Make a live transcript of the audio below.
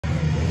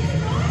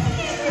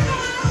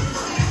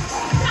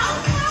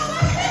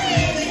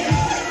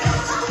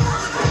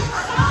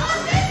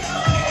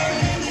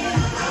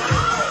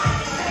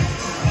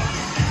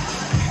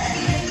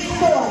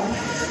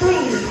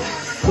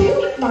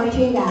march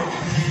it out.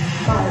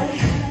 March.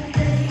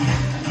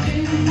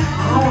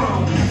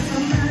 Alright.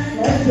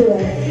 Let's do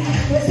it.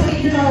 This one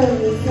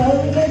slowly,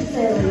 slowly but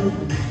slowly.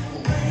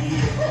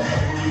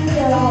 We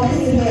are all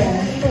two here.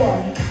 4,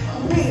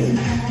 3,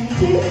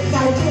 2,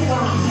 march it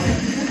out.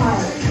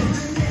 March.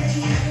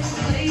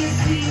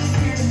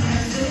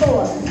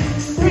 4,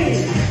 3,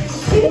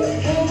 2,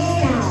 in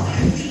and out.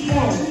 In,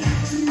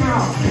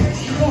 out,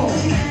 in.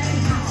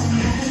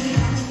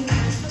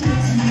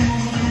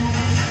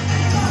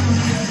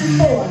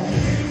 4,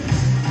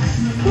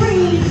 3,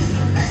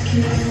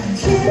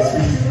 2,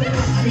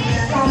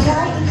 last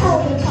right,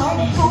 hold it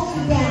tight, hold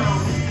it down.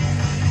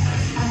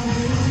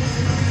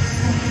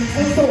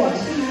 And 4,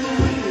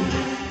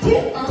 2,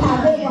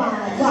 tap it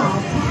wide,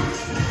 wide, tap.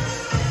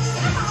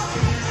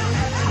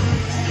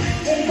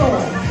 And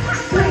 4,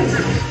 3,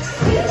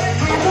 2,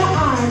 and the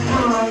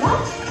arm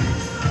up.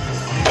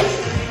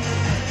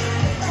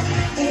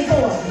 And 4,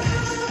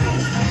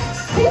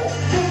 2,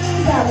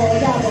 double,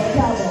 double,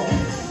 double.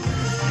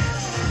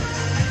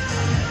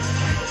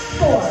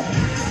 4,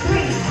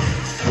 3,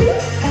 2,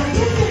 and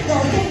just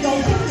single, single,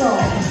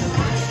 single.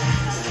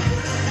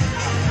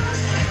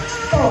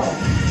 4,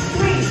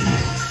 3,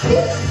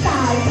 2,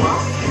 side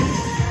tap.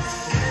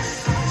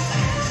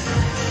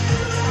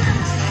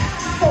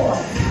 4,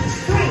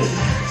 3,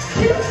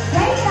 2,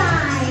 straight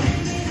line.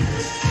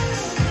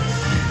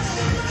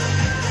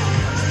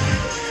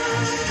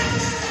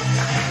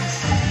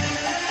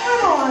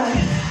 1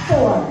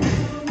 more. 4,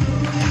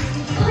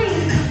 3,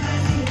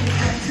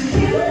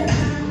 2,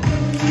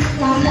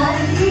 last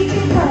one, reach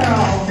and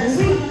curl.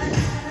 Reach.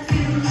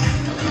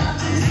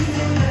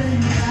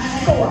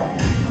 4,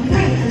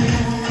 3,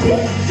 2,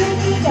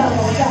 shimmy,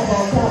 double,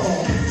 double, double.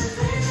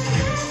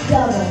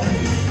 Double.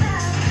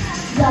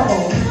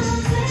 Double.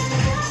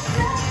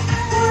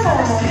 1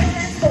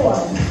 more. 4,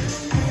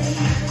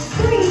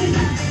 3,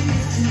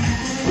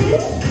 2,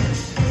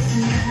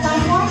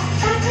 last one,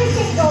 back to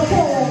single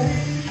pivot.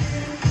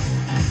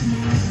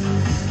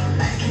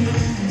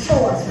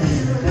 4,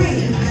 3,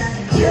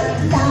 2,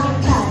 down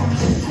touch.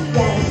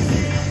 Yes.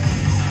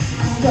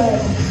 Good.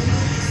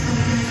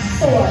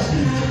 4,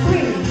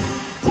 3,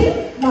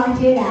 2,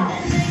 march it out.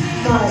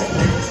 March.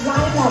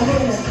 Line up, we're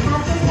gonna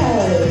tap the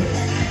toes.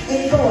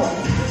 In 4,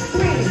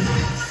 3,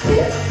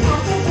 2, tap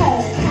the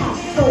toes, tap.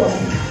 4,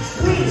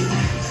 3,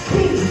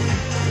 2,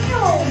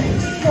 no.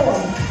 4,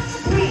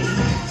 3,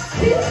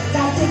 2,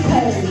 back to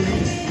toes.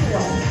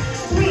 4,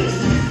 3,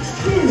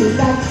 2,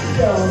 let's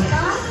go.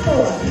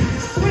 4,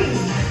 3,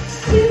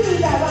 2,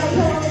 leave that right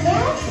heel on the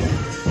mat.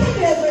 Take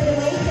it over the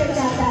waist, stretch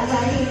out that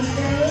right hand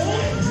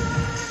straight.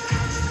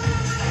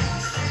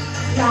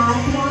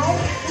 Last one,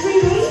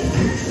 release,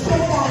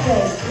 shift that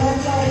weight.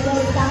 Left leg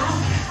goes back,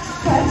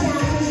 press down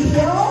to the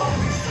heel,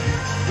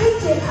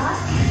 reach it up.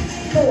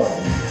 4,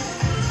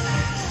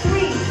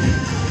 3,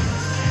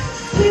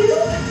 2,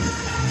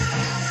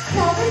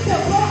 pelvic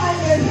circle on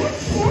your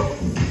hips, hips.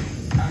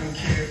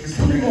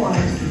 2 more.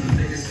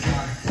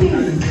 2.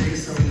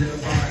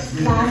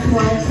 Last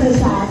one,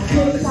 push off.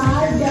 Push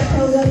side, just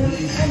over.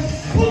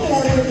 Take it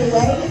over the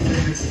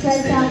waist.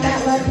 Stretch out that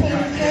left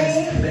hand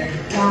straight.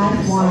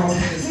 Last one.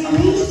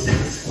 Release.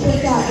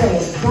 Shift that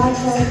weight. Right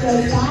leg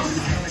goes back.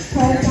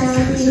 Press down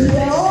to the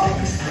heel.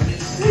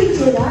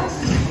 Reach it up.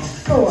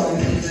 4,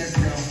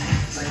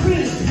 3,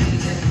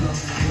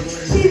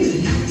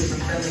 2.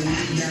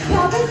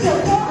 Pelvic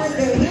circle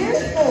under here.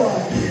 4,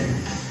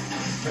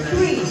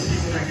 3,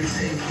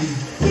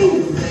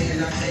 2.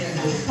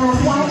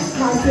 Last one,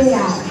 march it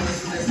out.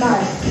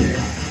 March.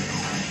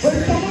 We're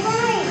standing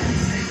right.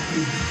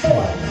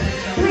 4,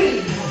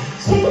 3,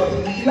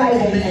 2, right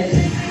in it.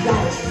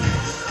 Right.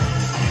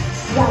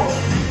 Right.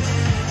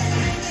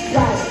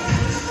 Right.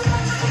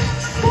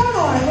 4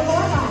 more, one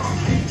more last.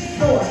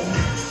 4,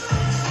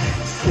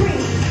 3,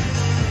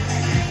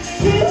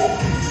 2,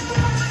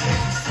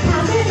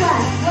 tap it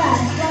left,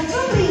 left, left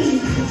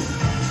release.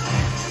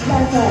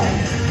 Left leg.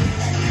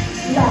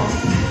 Left.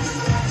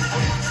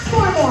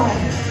 4 more.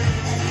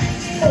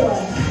 4,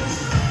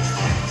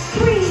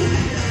 3,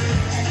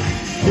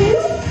 2,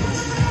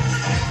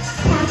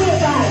 tap it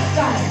right,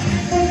 right.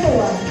 And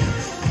 4,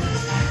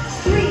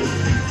 3,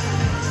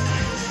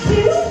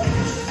 2,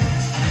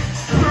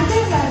 tap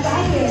it left,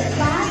 right here.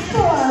 Last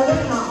 4,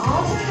 we're gonna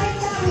alternate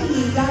that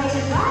lead, right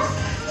and left,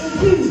 and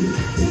 2.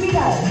 Here we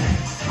go.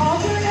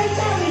 Alternate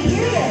that lead,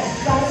 here it is.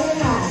 Right and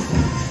left,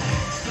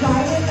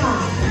 right and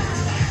left,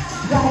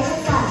 right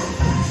and left.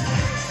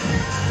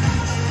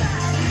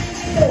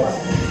 4,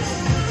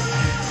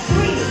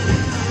 3,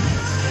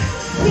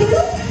 2,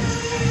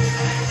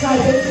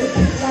 right vision,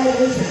 right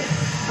vision,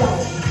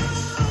 right,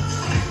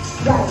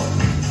 right,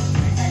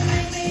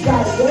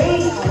 right, there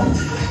you go.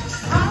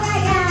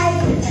 Alright guys,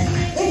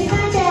 it's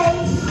Monday,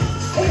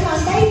 it's my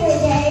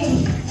favorite day,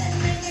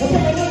 because I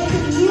get to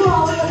see you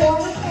all in the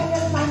morning, and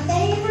it's my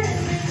favorite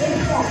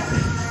step.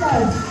 So,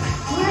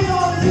 we're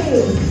going to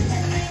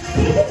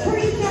keep it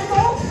pretty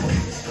simple,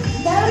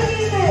 no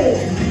new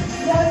moves,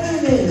 no new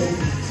moves.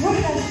 We're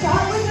going to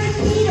start with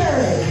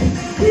repeaters.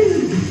 2.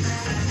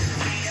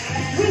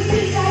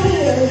 Repeat right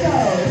here.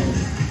 Go.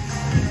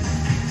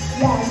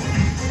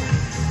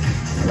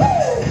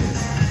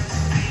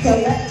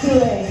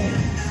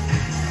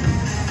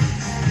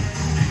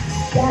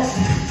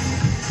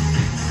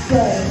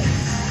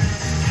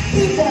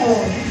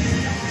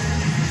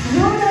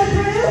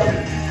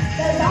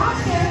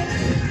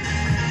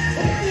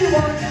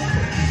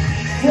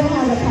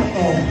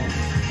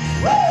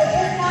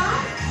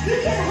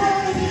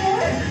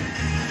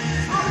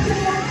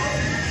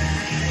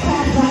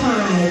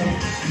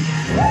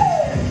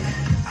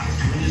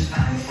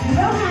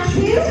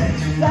 two,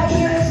 right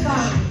here is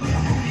fine.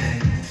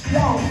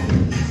 Yes.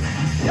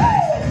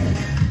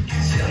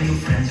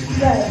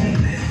 Good.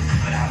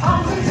 On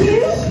to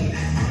two,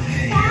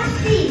 fast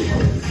feet.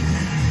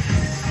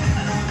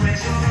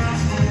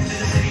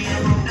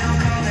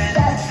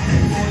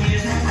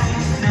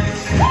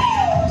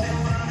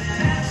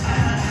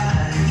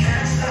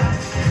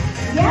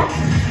 Yep.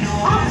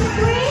 On to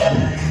three,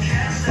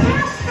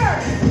 tap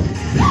first.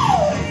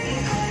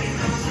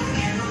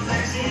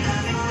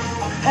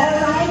 All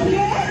right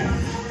here.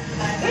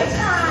 It's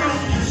fine.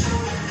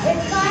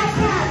 It's 5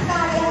 taps,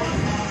 Nadia.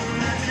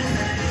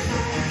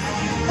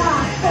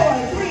 5, 4,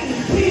 3,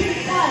 2,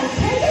 1.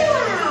 Take it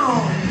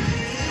around.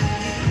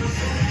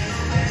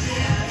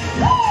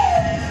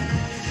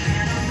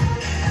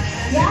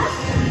 Yep.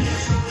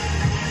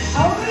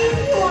 Over if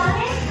you want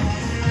it.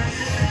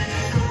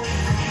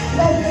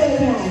 Let's do it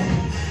again.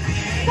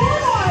 4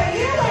 more,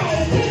 your way,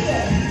 kick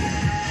it.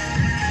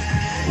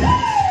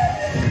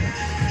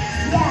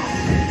 Yes.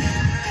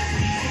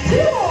 2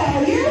 more,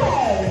 your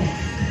way.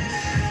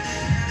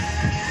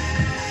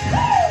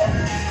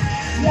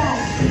 Yes.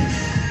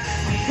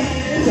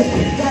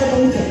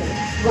 Basic.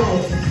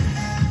 Right.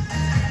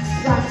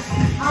 Right.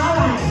 All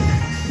right.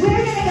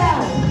 We're gonna go.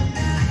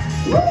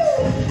 Woo!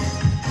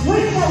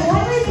 We're gonna go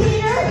 1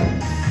 repeater,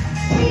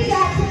 2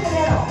 jacks in the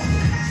middle.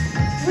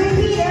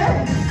 Repeater,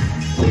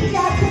 2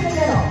 jacks in the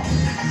middle.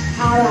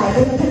 All right,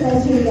 we're gonna put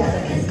those 2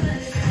 together.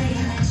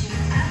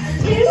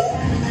 2,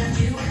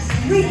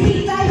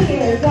 repeat right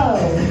here, go.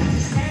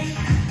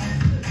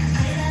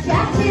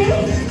 Jack 2,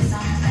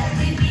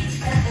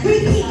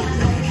 repeat,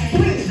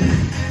 3,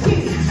 2,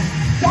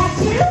 Jack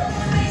 2,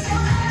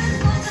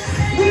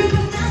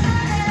 repeat,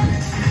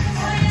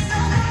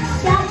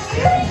 Jack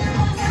 2,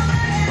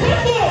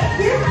 kick it,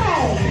 your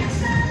way.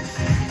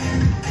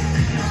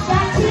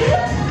 Jack 2,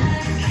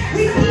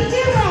 repeat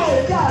your way,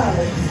 go.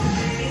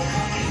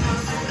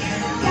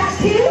 Jack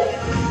 2,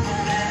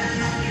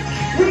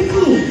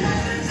 repeat.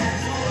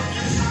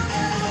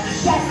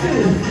 Jack 2,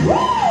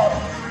 woo!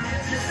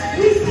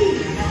 Repeat.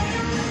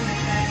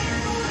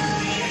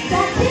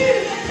 Jack 2,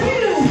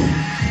 2.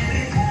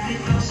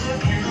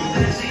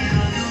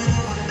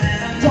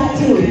 Jack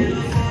 2.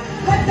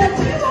 Let's go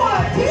 2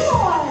 more, 2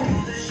 more.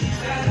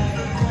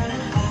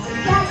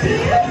 Jack 2.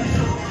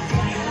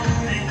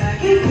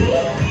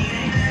 Repeat.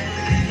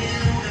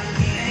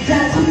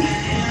 Jack 2.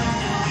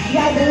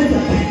 Right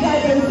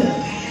over.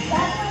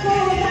 That's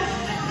cool.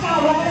 Now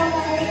right on the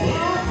way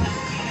count.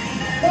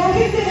 Don't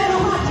get to go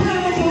hot turn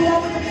when you go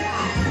to the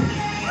back.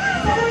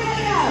 So we're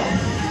gonna go.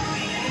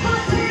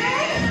 Hot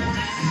turn.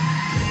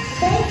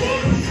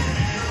 Basic.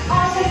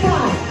 On the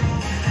front.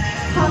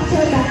 Hot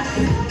turn back.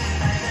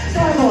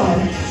 4 more.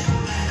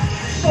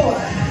 4,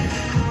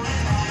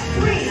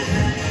 3,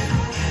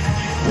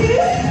 2.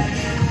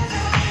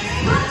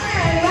 Hot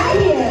turn right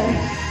here.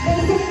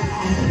 Basic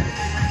back.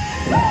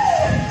 Woo!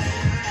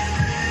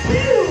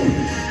 2.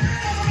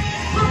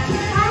 Hot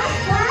turn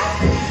left.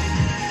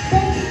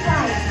 Basic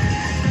right.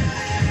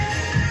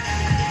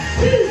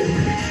 2.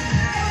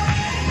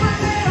 Hot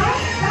turn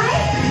right.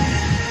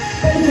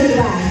 Basic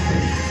left.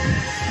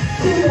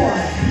 2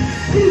 more.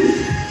 2.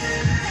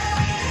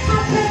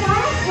 Hot turn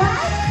left.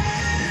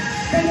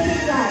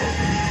 Basic right.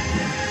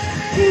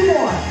 2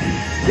 more.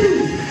 2.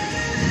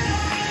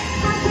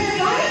 Hot turn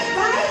right.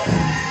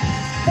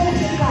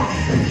 Basic left.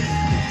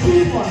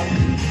 2 more.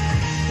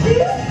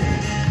 2.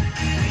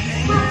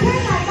 Hot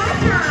turn like that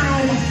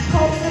time.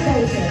 Hold the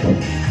basic.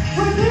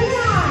 We're moving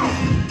on.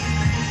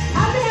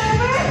 Up and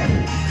over.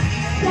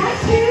 Jack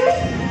 2.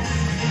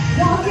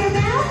 Walk your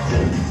mount.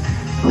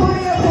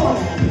 Corner.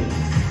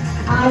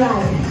 All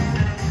right.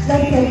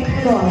 Let's get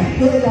going.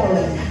 Here we go.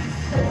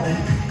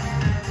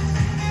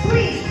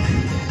 3,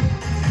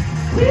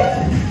 2.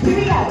 Here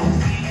we go.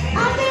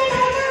 Up and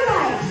over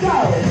right. Go.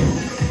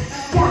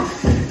 Jack.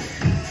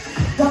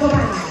 Walk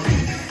around.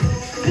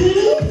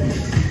 Knees.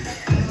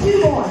 2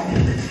 more.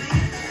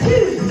 2.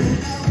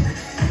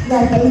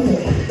 Left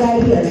basic.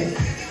 Right here.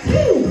 2.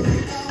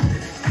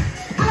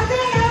 Up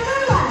and over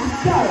left.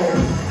 Go.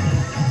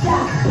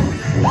 Jack.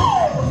 Woo!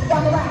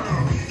 Walk around.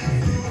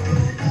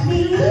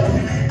 Knees.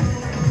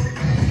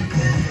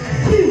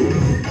 2.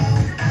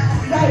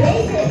 Right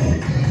basic.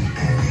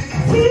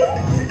 2.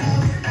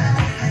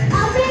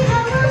 Up and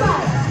over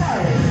right. Go.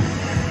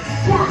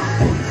 Jack.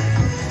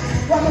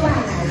 Walk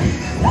around.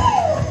 Woo!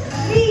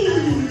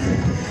 Knees.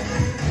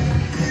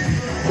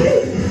 2.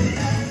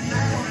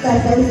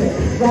 Left basic.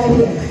 Right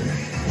here.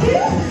 2.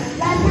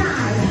 Left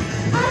side.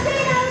 Up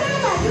and over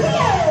left. Here we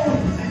go.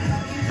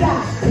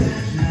 Jack.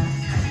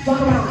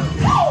 Walk around.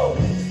 Woo!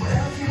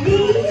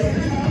 Knees.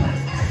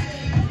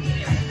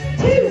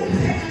 2.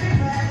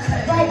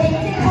 Right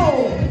basic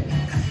hold.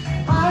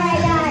 All right,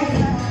 guys.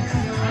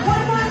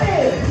 1 more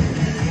move.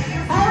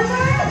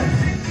 Over.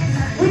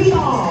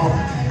 Revolve.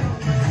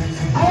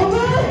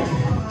 Over.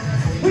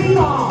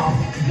 Revolve.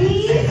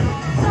 Knees.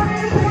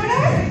 Corner.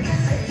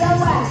 Go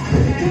left.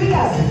 Here we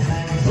go.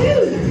 2.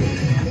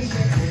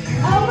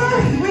 Over.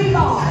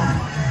 Revolve.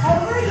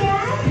 Over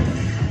again.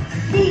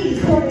 Knees.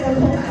 Corner.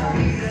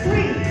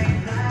 3.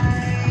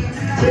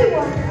 2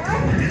 more.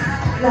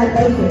 Like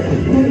basic.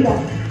 Here we go.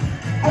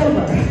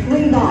 Over,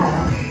 revolve,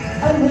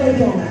 over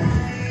again.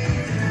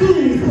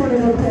 Knees corner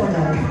to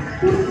corner.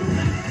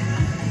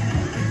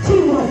 2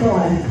 more.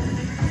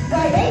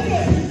 Right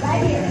basic,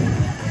 right here.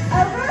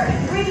 Over,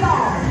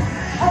 revolve,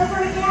 over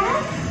again.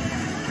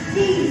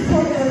 Knees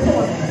corner to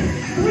corner.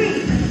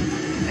 3,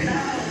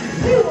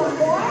 2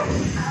 more.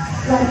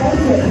 Like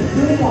basic,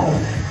 here we go.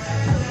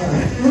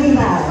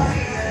 Revolve,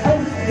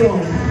 over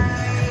again.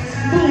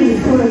 Knees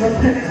corner to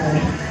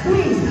corner.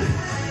 3,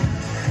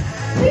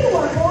 2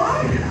 more.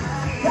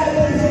 Right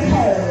basic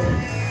hold.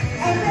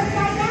 And just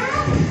like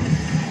that,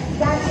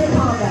 that's your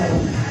combo.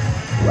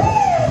 Woo!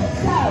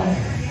 So,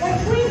 let's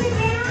squeeze it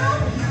down.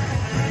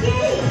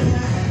 Skinny.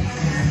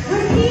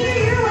 Repeat it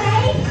your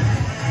way.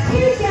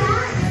 2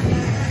 jacks.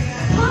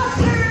 Hop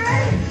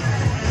turn.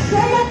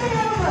 Straight up and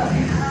over.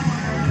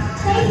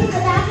 Facing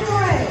the back of the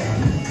room.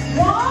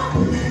 Walk.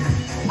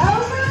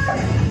 Over.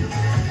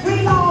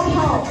 Revolve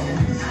home.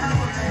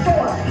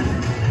 4,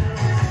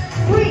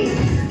 3,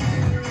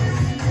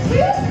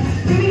 2.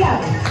 Here we go.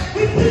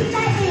 Repeat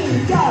that knee.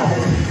 Go.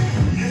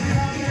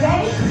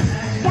 Ready?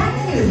 Got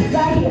two.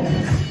 Right here.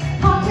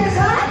 Hop your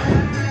butt.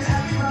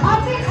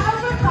 Up and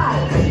over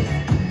right.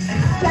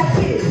 Got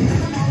 2.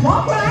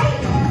 Walk right.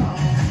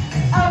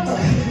 Over.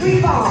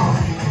 Revolve.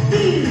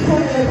 Knees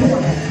corner to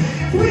corner.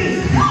 3.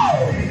 Go.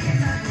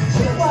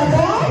 2 more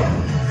there.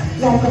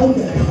 Left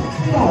over.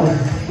 Go.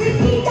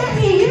 Repeat that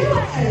knee your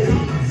way.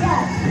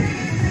 Yes.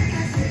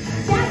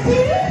 Got 2.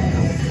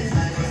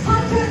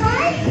 Hop your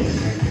right.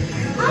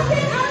 Up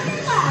and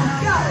left.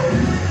 Go.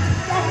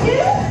 Got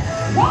 2.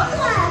 Walk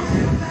left.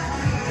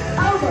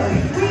 Over.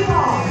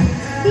 Revolve.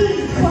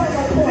 Knees corner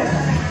to corner.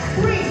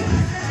 3.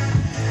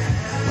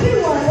 2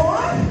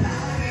 more.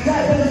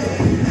 Right basic.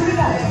 Here we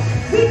go.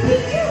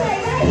 Repeat your way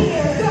right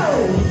here. Go.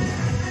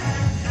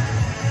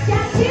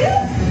 Got 2.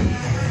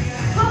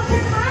 Hop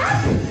your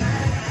left.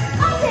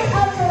 Up and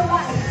over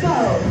right. Go.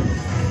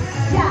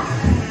 Yeah.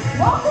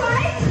 Walk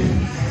right.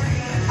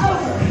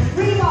 Over.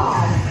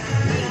 Revolve.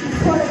 Knees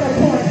corner to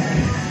corner.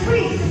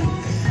 3.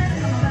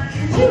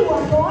 2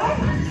 more.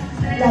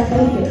 Left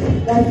basic.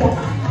 Let's go.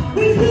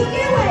 Repeat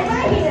your way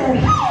right here.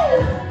 Woo!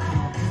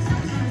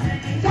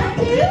 Got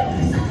 2.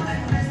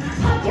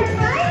 Hop your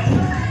right.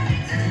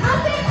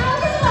 Up and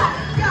over left.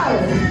 Go.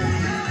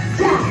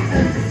 Jack.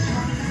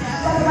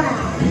 Run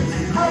around.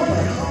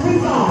 Over.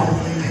 Revolve.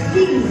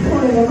 Knees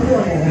corner to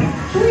corner.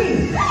 3.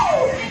 Woo!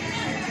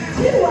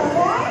 2 more.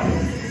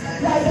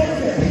 Right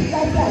basic.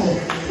 Let's go.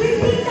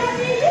 Repeat that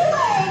in your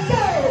way.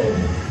 Go.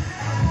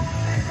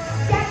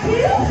 Got 2.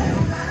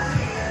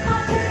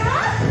 Hop your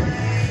left.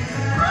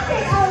 Up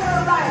and over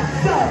right.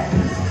 Go.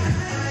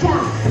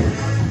 Jack.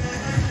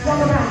 Run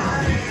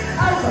around.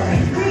 Over.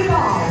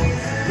 Revolve.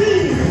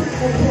 Knees to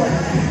the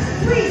corner.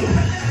 3.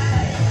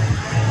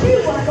 2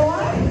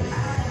 more.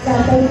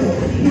 Right basic.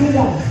 Here we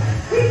go.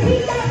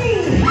 Repeat that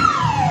knee. Woo!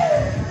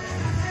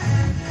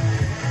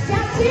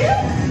 Got 2.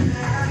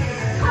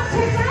 Hop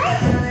your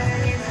right.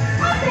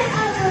 Up and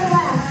over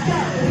left. Go.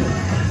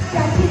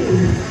 Got 2.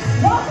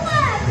 Walk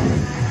left.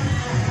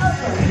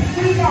 Over.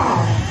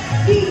 Revolve.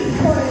 Knees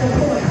corner to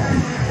corner.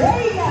 There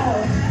you go.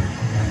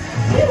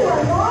 2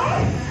 more.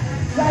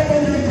 Right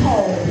basic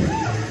hold.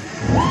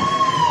 Woo!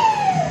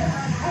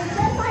 And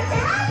just like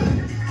that,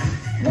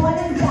 1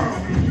 and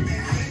done.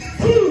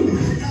 2.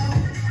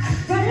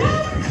 Run it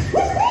up.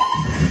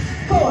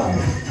 4.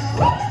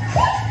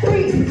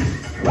 3.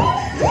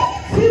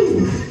 2.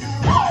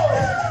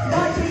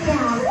 Marching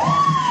down.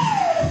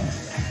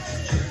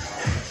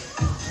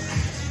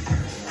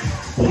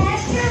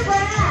 Catch your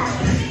breath.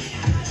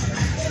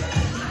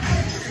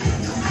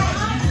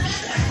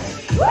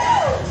 Woo!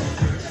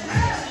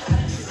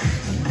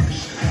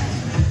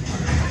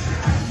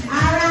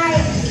 All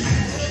right.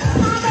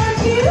 Combo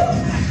 2.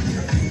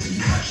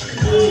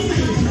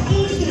 Easy,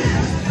 easy.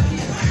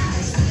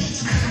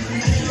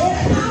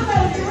 It's combo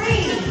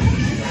 3.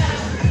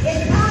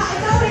 It's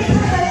always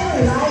combo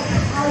 3, right?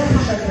 Always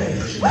combo 3.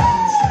 Woo!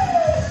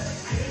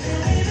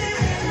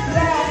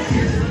 Yes.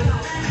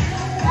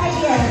 Right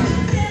here.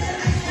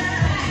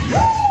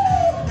 Woo!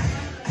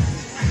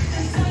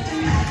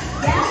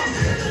 Yeah.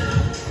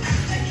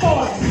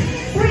 4,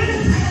 3,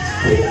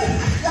 2,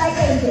 right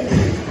basic.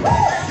 Woo!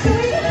 Can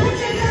we just put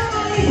this down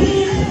on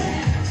repeat?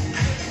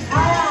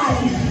 All right.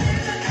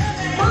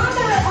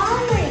 Mambo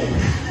only.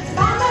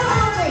 Mambo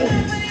only.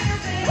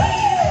 Woo!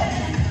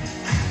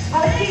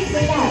 Oh, excuse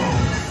me, no.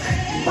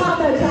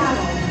 Mambo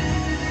travel.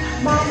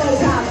 Mambo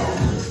travel.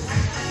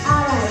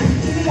 All right,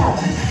 here we go.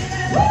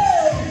 Woo!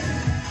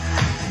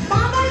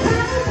 Mambo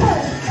travel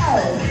push. Go.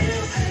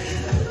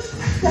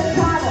 So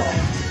travel.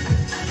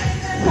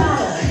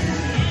 Travel.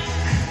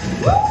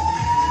 Woo!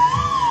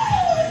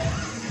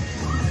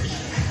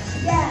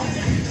 Yes.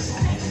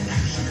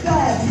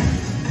 Good.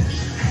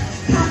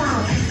 Come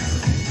on.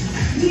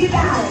 You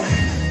got it.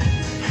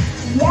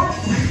 Yep.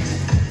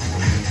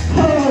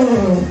 Oh.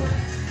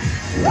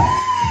 Woo!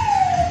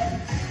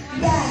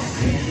 Yes.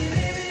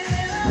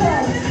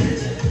 Good.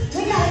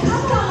 We got a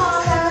couple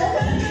of those.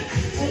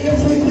 And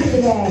just repeat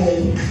today.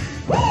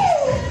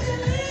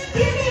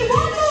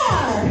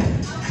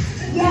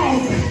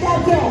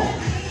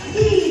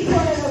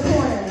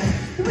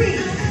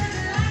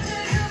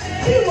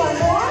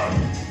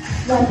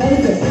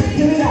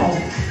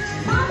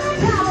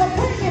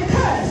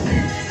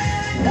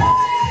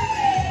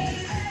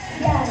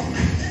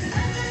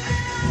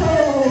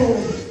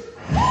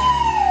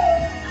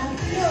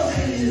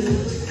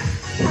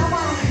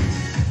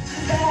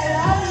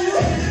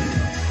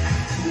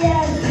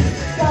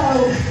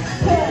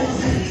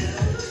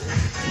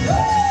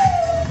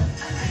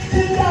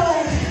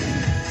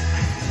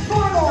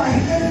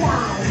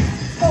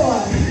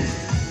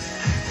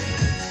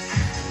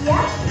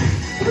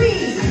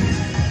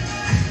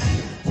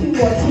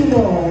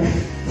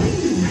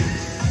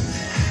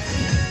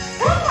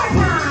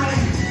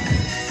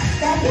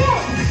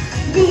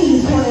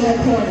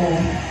 corner.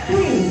 3,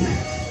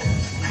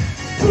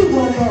 2,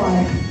 one more.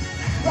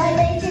 Right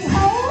leg can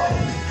hold.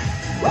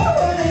 Woo,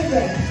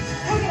 amazing.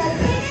 We're going to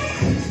pivot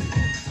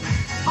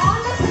on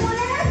the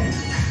corner,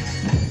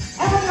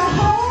 and we're going to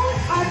hold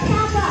our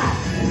tap up.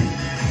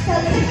 So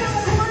pivot on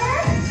the corner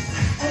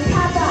and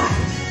tap up.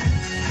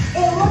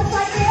 It looks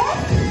like this.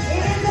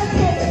 It is a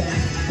pivot.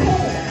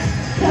 Pivot.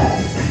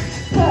 Push.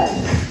 Push.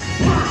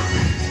 Tap.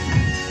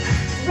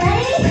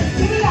 Ready?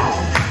 Here we go.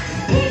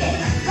 Pivot.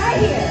 Right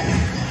here.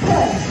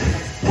 Push.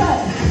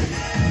 Push.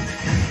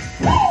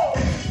 Woo!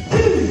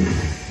 2.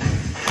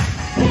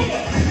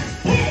 Pivot.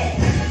 Pivot.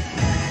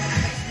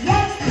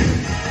 Yes.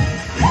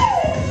 Woo!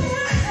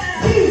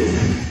 2.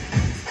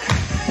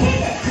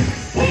 Pivot.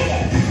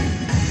 Pivot.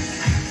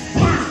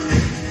 Tap.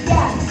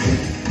 Yes.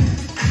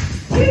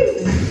 2.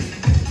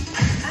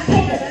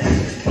 Pivot.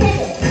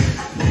 Pivot.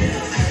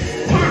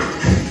 Tap.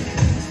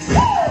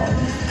 Woo!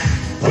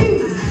 2.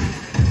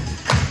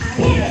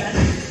 Pivot.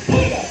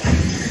 Pivot.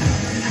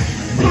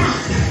 Tap.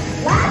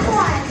 Last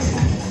one.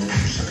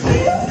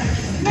 2.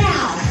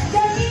 Now,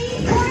 the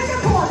knees corner to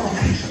corner.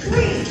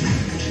 3,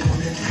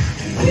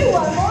 2,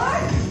 one more.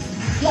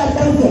 Let's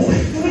go.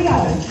 Here we go.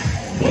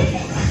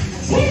 Pivot.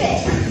 Pivot.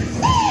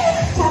 Woo!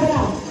 Tap it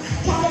up.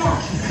 Tap it up.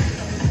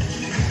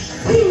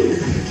 2.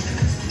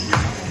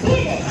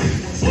 Pivot.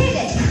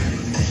 Pivot.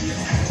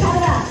 Tap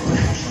it up.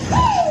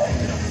 Woo!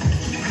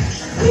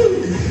 2.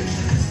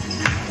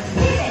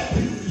 Pivot.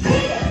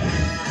 Pivot.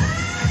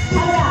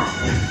 Tap it up.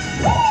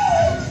 Woo!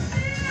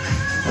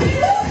 2.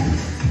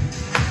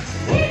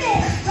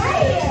 Pivot.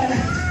 Right here.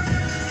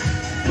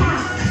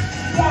 Tap.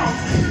 Yes.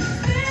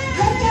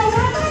 Let's go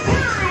one more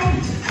time.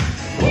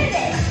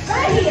 Pivot.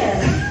 Right here.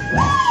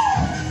 Woo!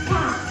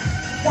 Tap.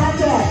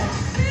 That's it.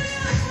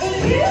 In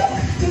 2,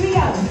 here we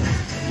go.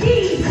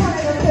 Knees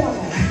corner to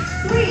corner.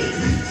 3,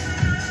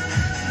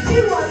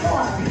 2, one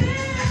more.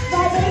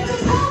 Right leg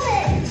is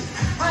holding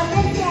on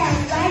this end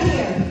right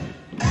here.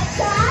 Left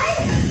side.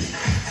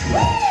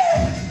 Woo!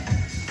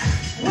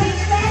 When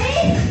you're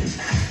ready,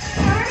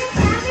 turn and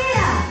tap it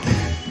up.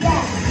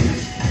 Yes.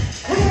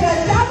 We're going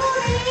to double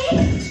knee,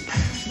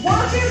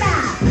 walk your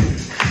back.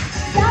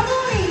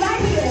 Double knee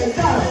right here.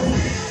 Go.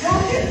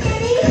 Walk your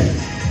skinny.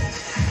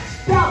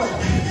 Double.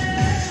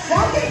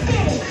 Walk your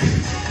skinny.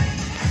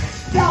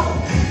 Double.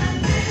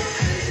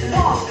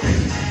 Walk.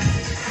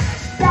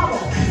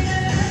 Double.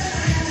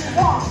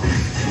 Walk.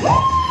 Woo!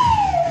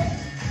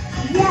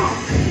 Yes.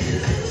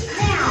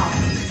 Now,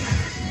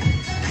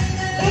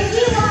 if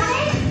you want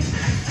it,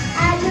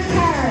 add your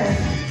turn.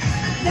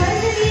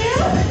 Those of you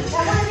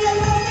that want to be a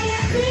little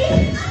fancy,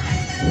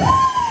 woo!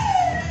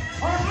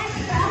 Or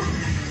extra,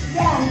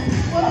 yes,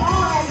 we're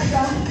all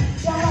extra.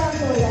 Don't let them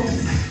fool you.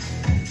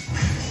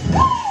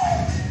 Woo!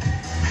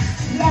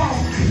 Yes.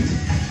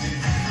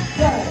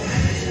 Good.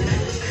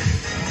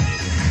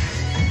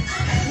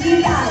 You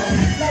got it.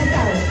 Let's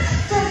go.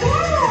 So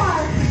 4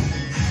 more.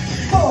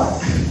 4.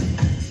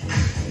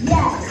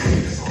 Yes.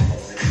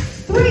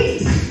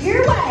 3.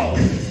 Your way.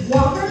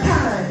 Walk or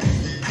turn.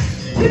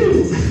 2.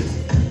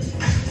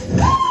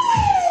 Woo!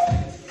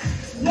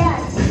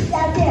 Yes.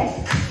 That's it.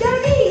 Go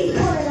knees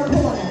corner to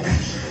corner.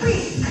 3,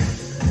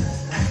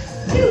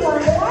 2,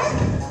 one more.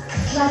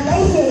 Left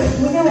leg is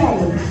when you're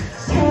ready.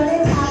 Turn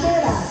and tap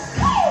it up.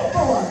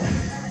 4.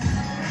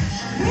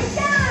 This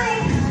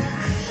time.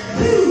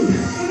 2.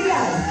 Here we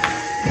go.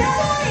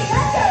 Double knee.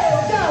 Let's go.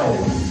 Go.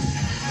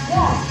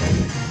 Walk.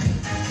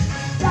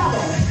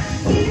 Double.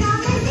 Keep it on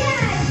this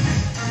end.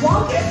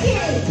 Walk your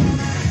skinny.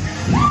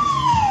 Woo!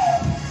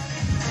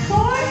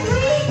 4,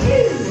 3,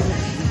 2.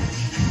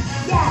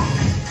 Yes.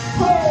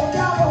 Hold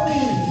double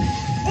knee.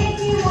 If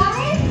you want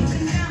it,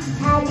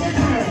 add your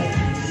turn.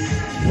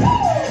 Woo!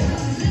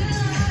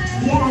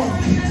 Yes.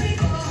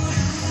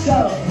 Go.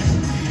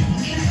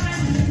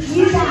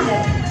 You got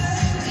it.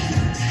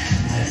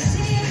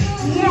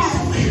 Yes.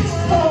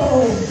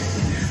 Hold.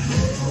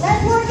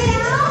 Let's work it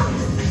out.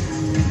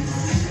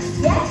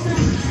 Yes.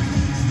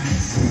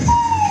 Woo!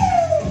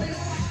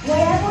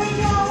 Whatever we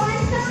do,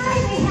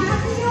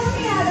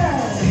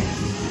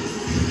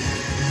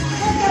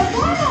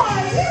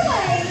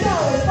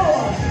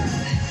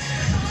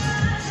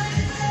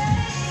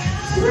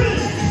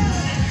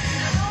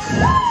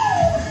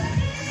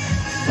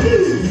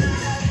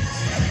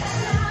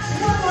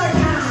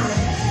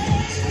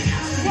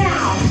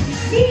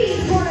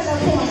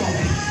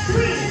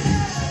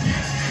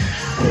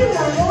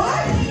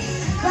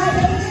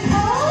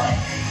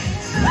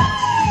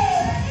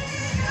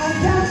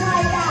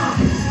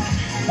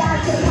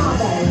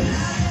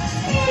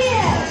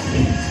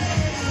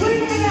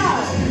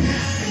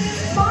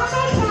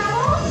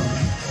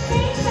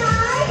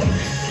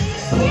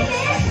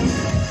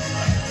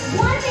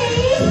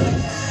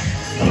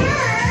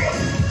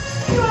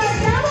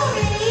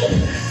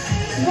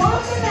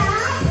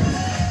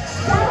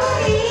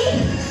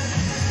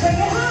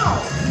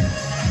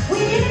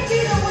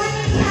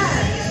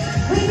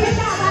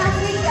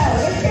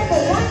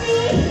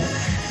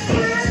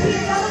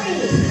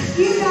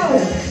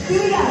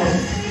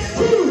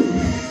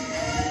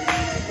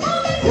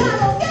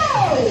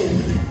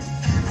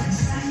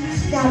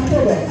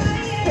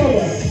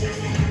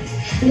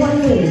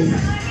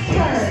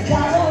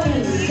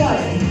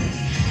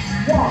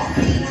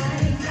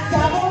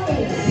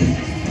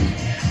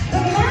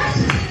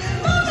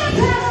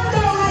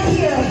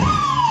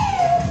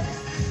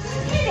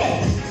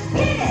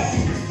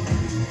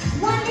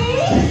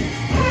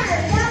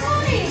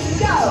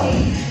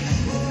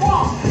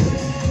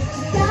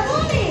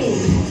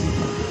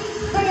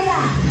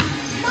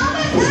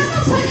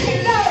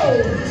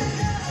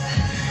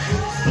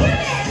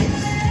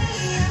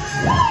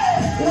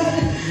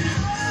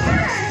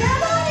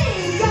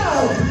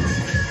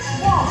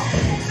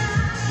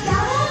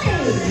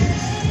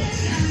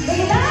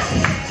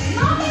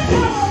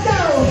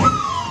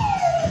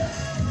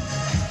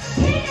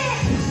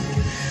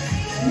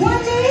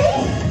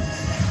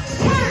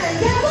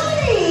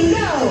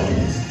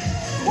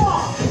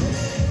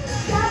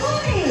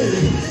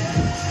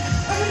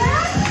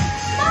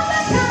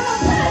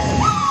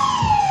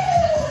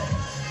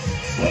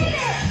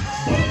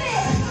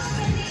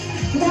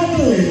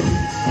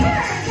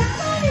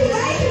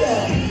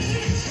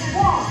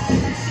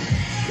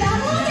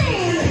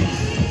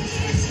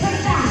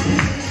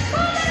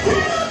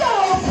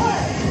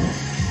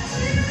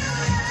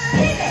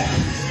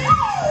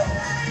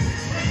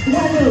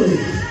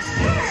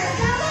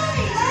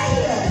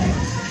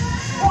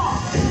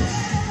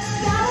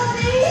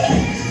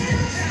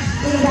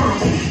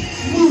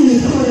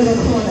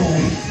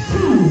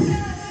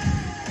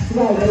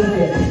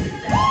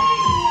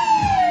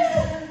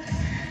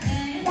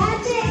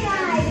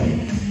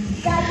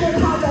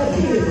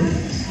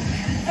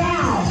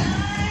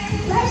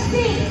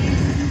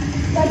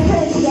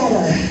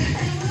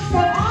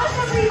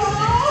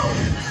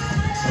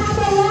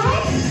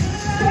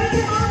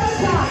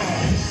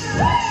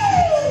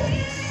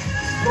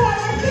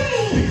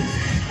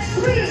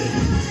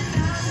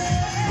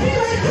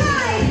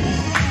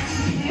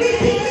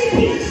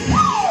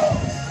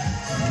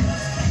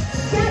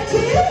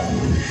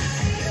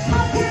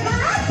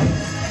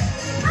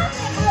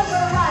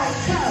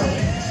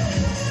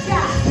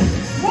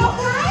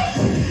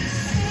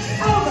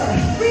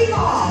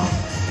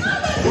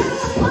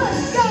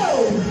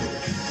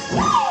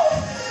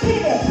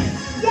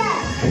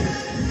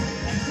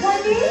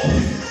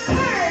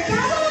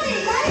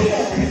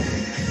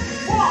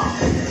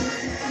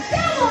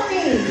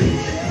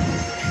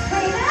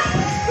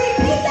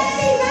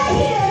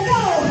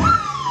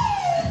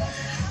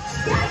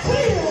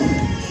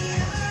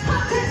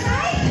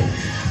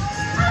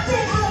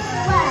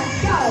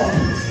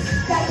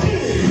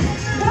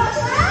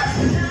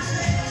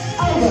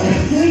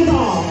 Three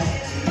ball.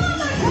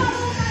 Mama, come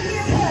over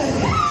here, push.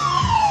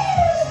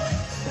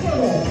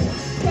 Pivot,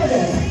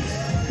 pivot.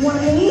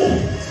 One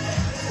knee.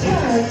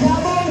 Turn,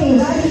 double knee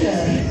right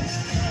here.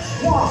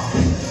 Walk.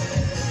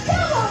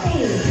 Double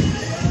knee.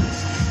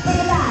 Bring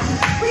it back.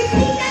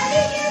 Repeat that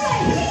knee your way.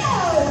 Here we go.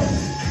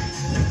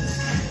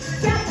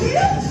 Step two.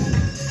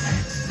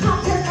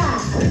 Hop turn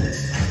back.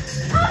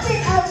 Up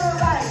and over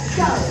right.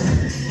 Go.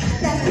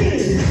 Step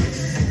two.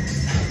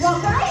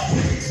 Walk right.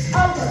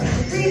 Over.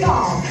 Three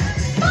ball.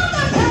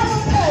 Mama,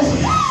 double push.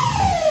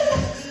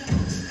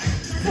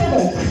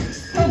 Pivot.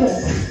 Pivot.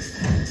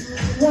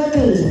 One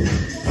knee.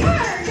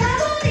 Turn.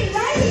 Double knee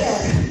right here.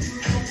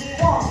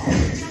 Walk.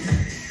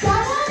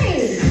 Double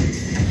knee.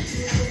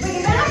 Bring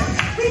it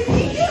back.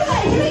 Repeat your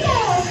way. Here we go.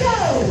 Go.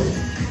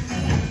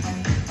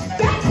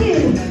 Step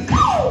two.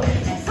 Go.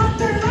 Up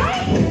turn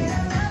right.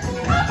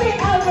 Up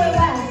and over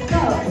left.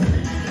 Go.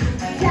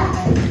 Step.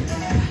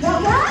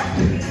 Walk right.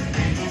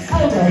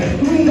 Over.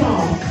 Three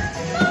ball.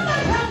 Mama,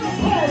 double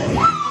push.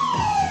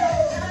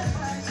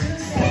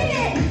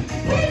 Pivot.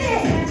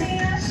 Pivot.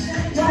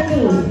 One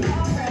knee.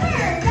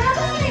 Turn.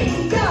 Double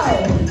knee. Go.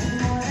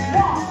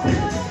 Walk.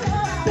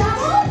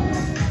 Double.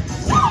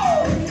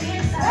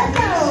 Let's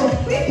go.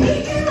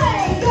 Repeat your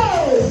way. Go.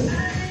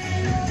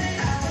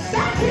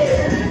 Step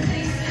two.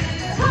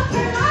 Up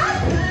turn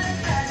left.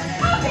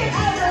 Up and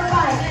over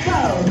right.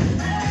 Go.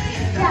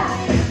 Step.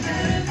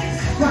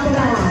 Walk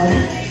around.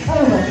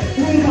 Over.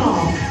 Three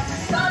ball.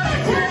 Mama,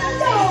 double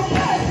go.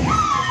 Push.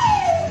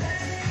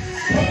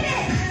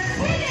 Pivot.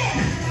 Pivot.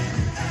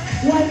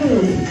 One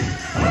knee.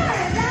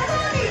 Turn.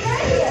 Double knee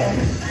right here.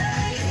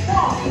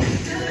 Walk.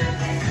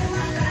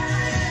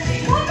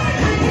 One more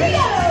time. Here we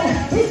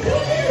go.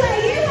 Repeat your way.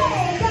 Your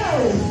way. Go.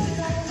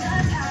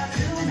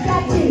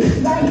 Step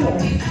two. Right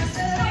here.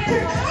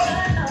 Turn right.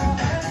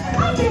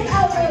 Up and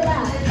over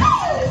left.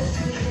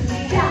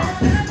 Step.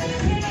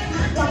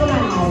 Walk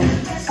around.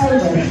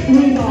 Over.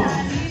 Three ball.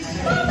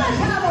 Mama,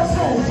 double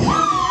push.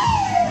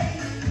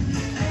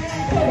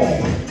 Pivot.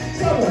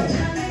 Pivot.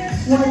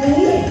 One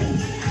knee.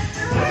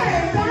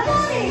 Turn.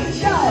 Double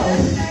knee. Go.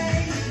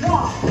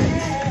 Walk.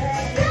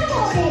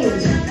 Double knee.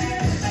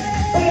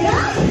 Bring it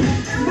up.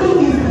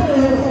 Move.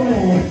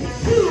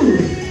 Two.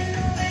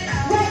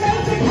 Right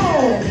leg and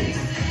hold.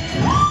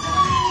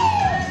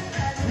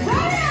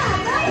 Right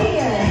up. Right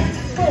here.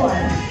 Four.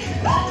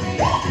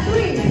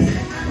 Three.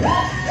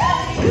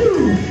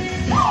 Two.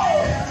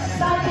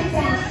 Stop it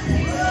down.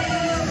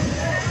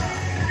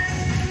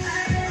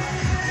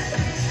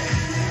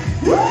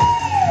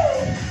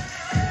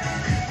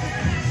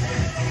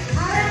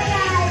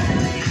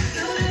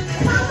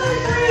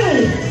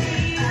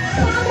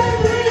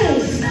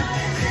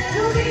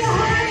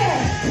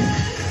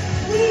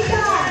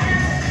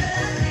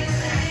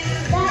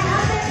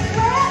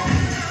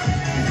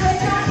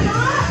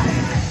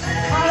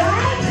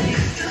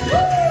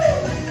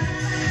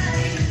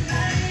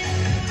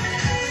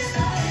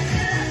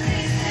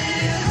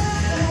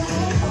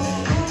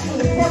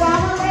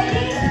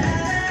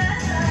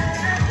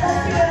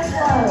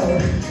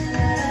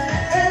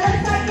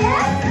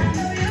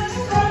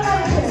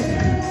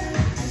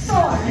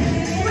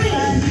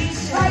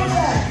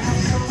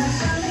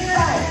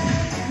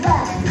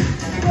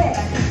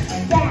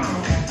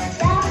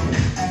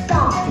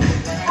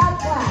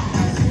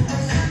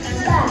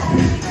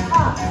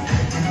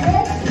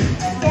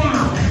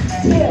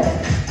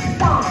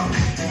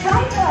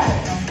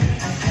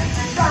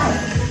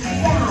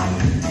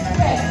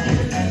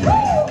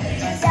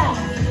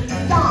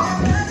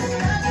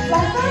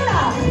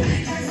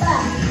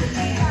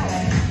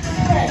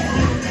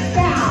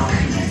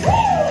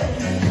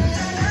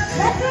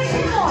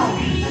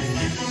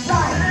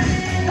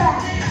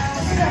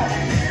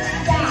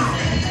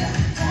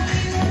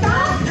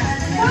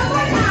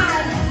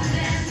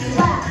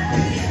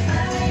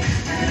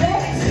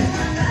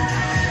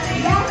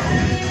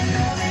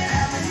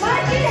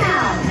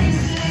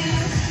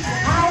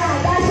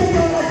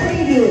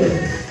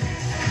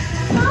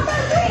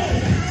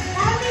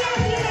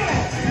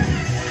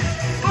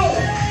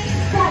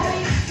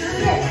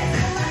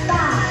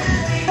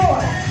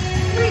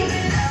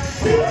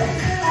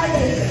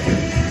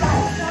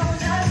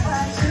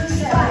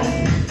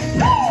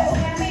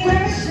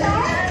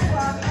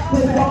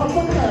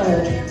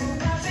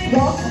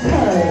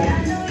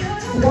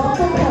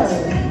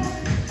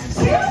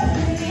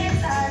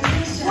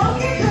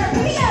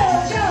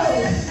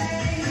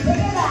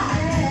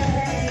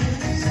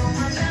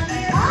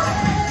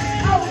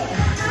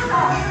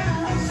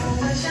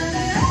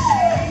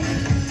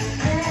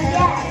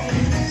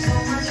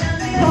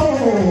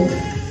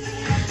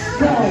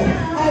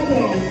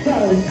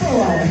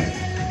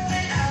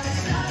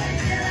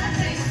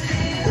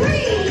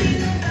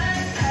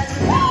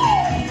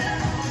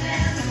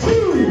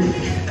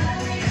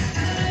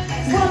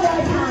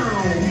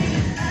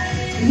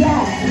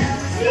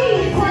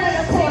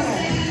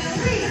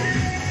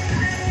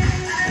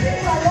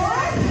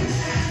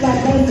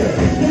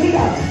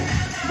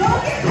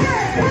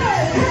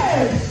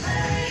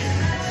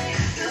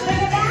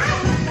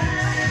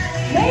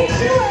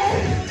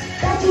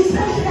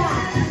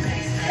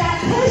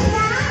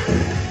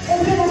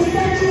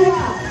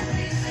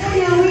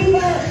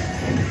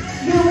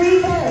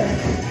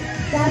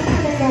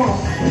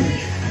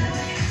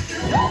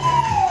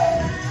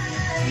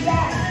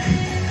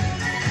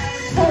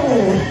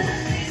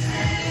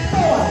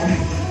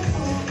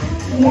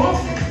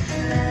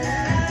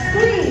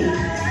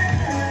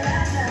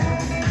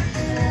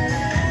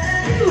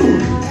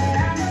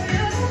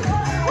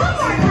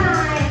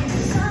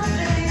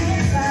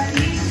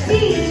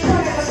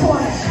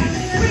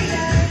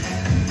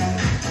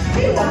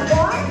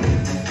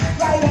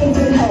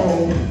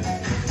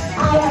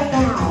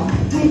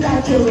 She's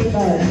got your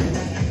reverse.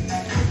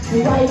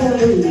 Right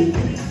lead. 2,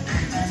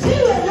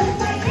 it looks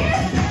like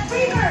this.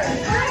 Reverse,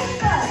 right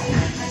foot.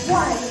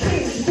 1,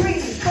 2,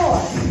 3, 4.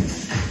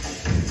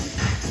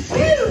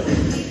 2.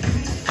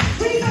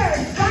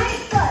 Reverse, right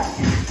foot.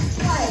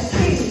 1,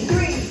 2,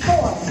 3,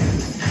 4.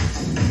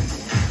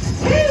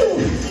 2.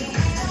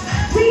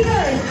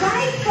 Reverse,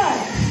 right foot.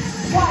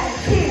 1,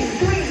 2,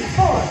 3,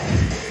 4.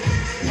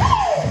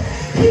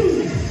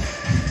 2.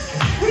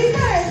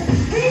 Reverse,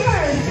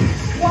 reverse.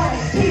 1,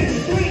 2,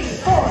 3,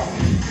 4.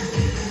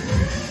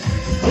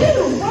 2.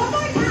 One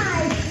more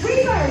time.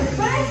 Reverse,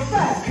 right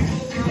foot.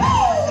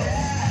 Woo!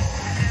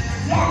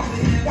 Yes,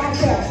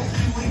 that's it.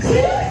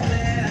 2.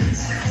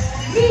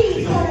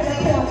 Knee, corner to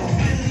corner.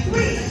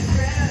 3.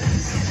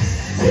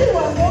 2,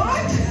 one more.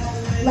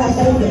 Left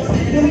over.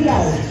 Here we go.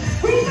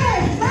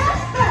 Reverse,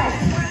 left foot.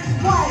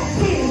 1,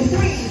 2,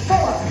 3,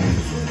 4.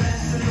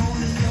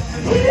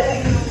 2.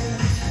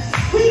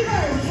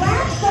 Reverse,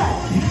 left foot.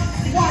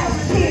 1,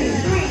 2,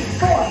 3,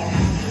 4.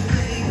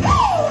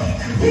 Woo!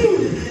 2.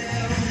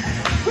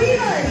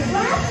 Reverse,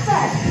 left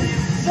foot.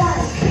 1,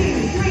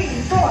 2,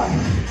 3, 4.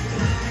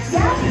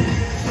 Yep.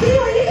 2,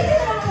 you can do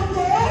it on the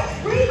floor.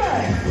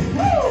 Reverse.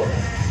 Woo!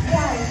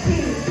 1,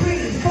 2,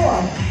 3, 4.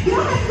 You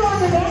don't have to go on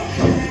the bench.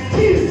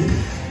 2.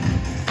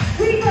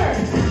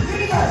 Reverse,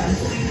 reverse.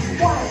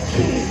 1,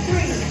 2,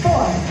 3,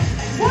 4.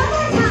 One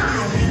more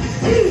time.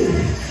 2.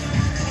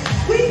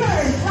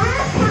 Reverse,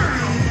 last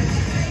time.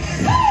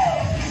 Woo!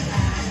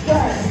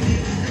 Good.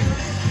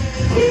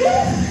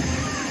 2.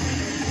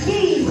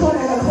 Knee,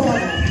 corner to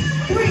corner.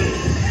 3.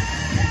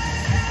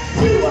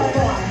 2 or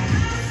more.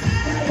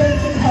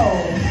 Elevation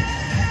hold.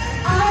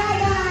 Alright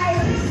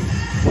guys,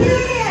 here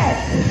it is.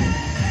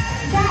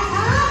 Set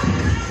up,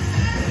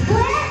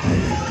 split,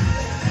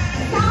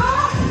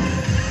 stop,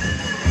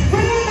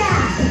 bring it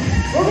back.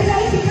 We'll be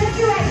facing this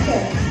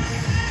direction.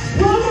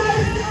 We'll go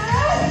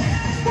slow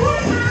 4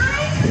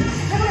 times,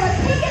 then we're going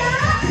to pick it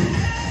up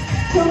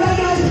to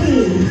regular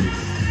speed.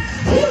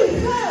 2,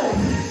 slow.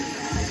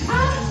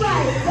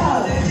 Upright, go.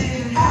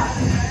 Up,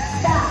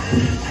 stop,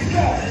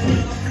 split,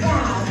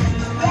 down,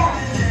 left,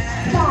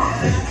 stop,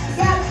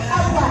 step,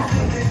 up, left,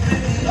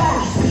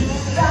 right,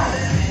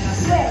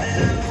 split,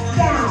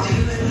 down,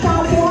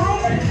 stop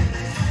 1,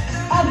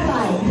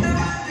 upright,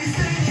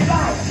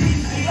 right, left,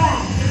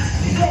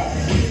 split,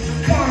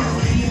 down,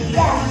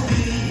 left,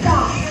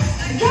 stop.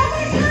 One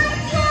more time,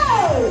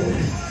 slow.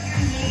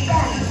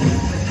 Yes.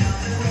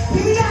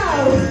 Here we go.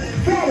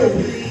 Ready.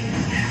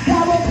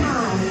 Double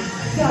time.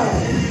 Go.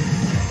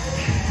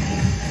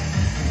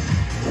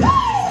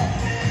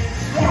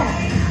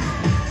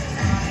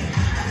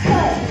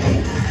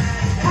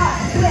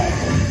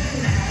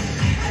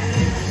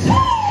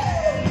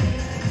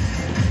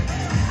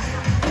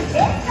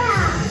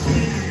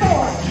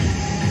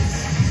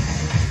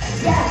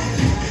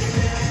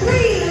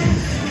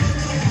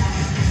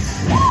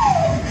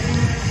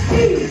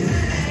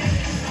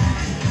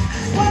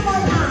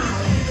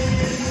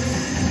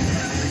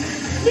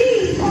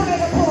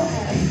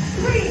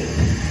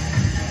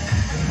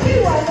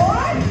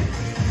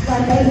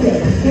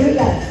 Here we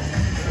go.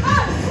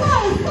 Up,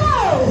 slow,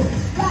 slow.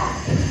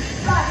 Left,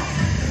 right,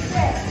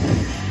 split.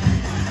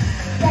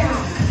 Down.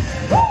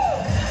 Woo!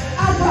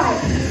 Upright,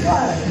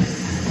 slow.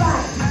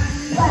 Right,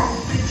 left,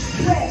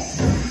 split.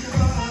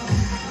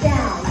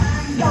 Down,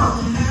 stop.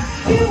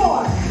 2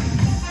 more.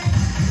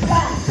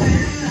 Left,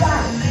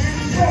 right,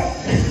 split.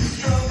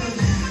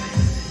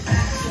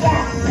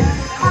 Yes,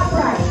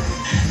 upright.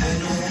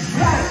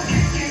 Right,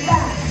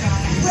 left,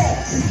 split.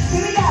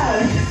 Here we go.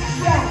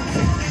 Yes,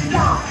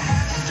 stop.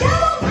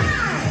 Double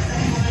time!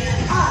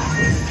 Up.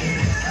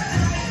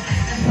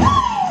 Woo!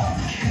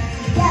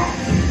 Yes.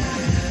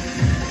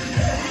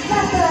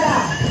 Left foot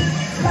up.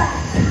 Left.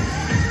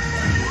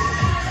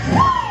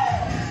 Woo!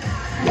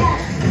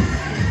 Yes.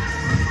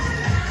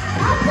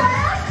 Up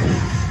left.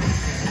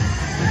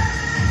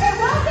 It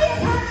won't be a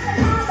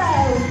combo,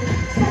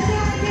 because we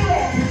only do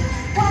it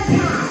 1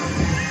 time.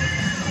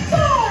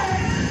 4.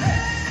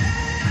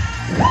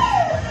 Woo!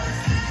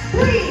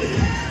 3.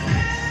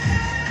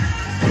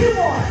 2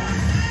 more.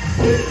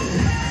 2.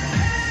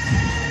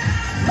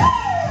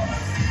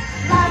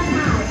 Last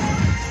time.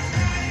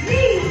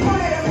 Knee,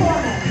 corner to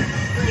corner.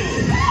 3.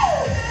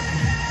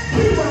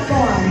 2, 1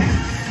 more.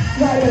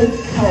 Right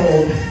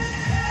hold.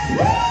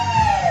 Woo!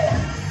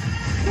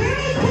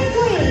 Very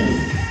quickly,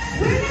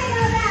 we're going to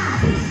go back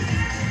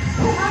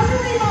to other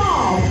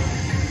revolve.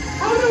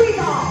 Other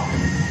revolve.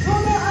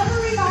 We'll go other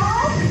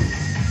revolve.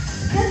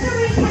 Just to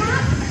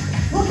recap,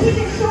 we'll keep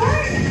it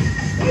short.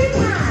 2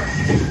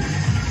 times.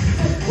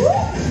 Woo!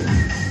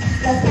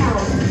 Let's count.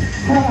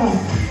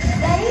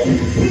 Ready?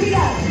 Here we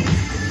go.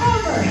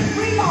 Over,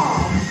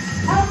 revolve.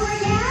 Over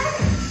again.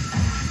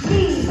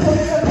 Knee,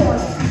 corner to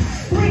corner.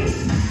 3.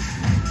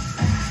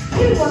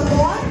 2, 1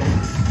 more.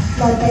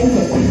 Like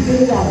basic. Here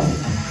we go.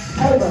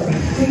 Over,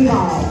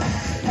 revolve.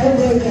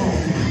 Over again.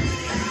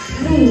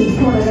 Knee,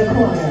 corner to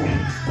corner.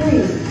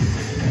 3.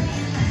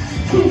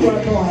 2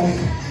 1 more.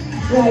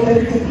 Right,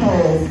 basic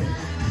hold.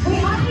 We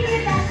often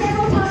did that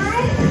several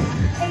times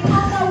in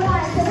combo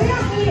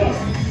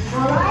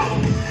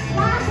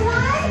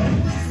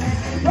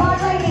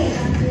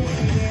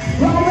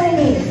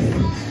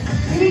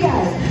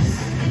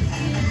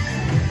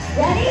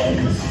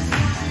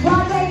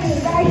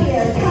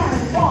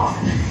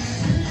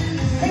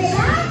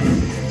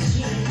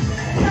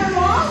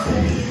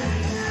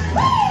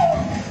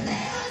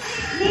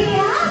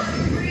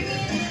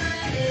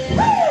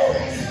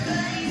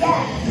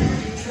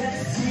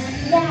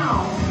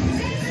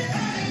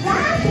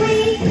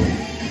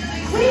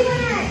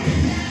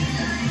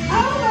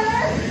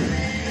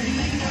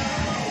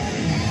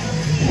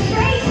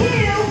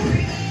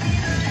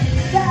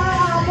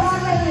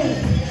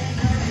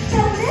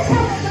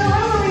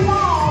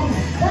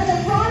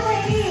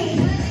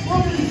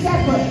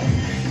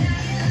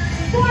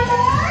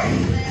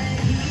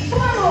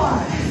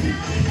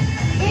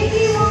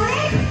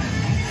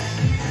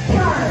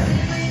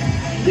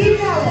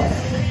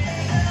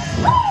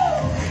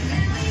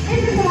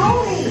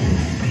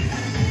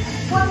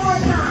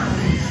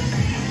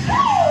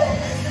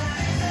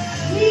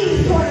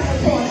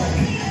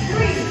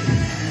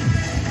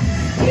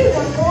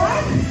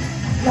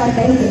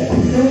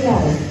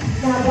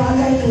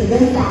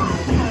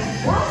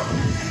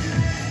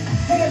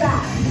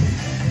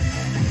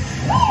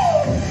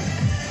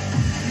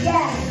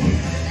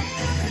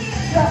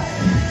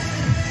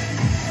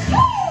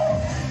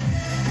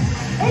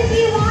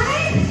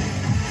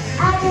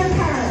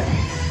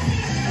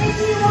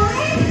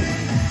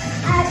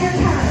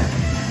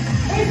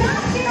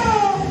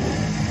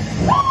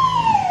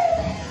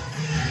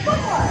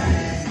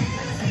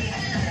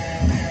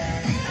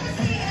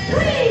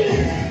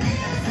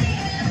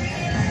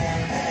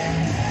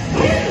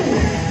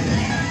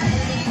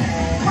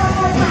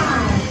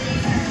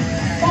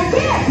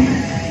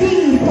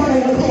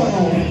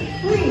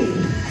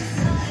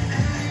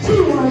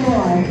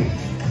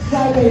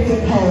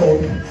elevation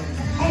hold.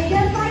 And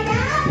just like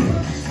that,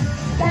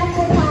 that's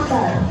the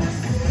combo.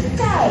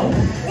 So,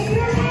 if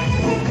you're paying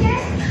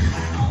attention,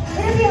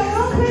 it'll be a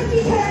little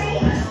twisty turny.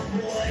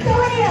 So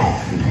it is.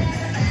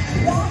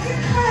 Walk your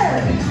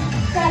curve.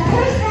 So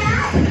push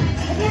back.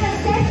 Again, it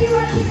sets you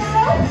up to go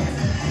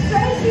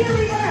straight to your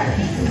reverse.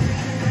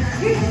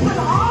 You're going to come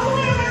all the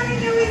way around in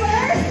your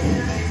reverse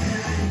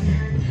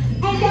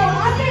and go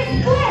up and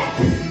split.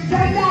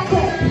 During that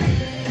quick.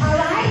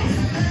 Alright?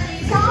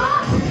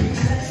 Stop.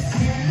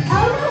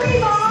 Over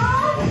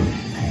revolve.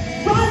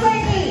 Broadway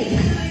knee.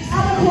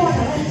 Other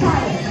corner. Let's try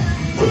it.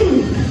 2.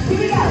 Here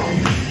we go.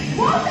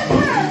 Walk the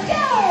curve.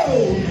 Go.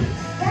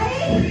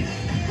 Ready?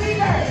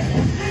 Reverse.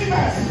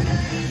 Reverse.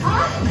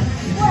 Up.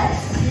 Split.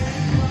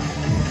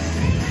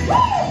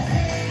 Woo!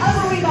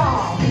 Over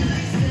revolve.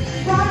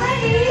 Broadway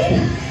knee.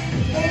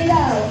 There you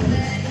go.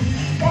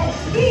 That's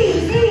knee.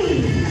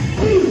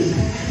 2.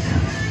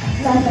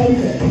 Left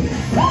basic.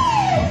 Woo!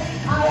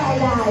 All right,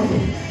 guys.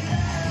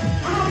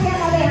 I have to get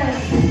my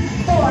bearings.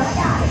 4, I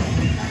got it.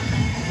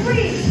 3,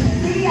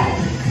 here we go.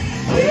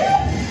 2,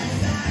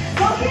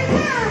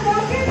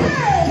 walk your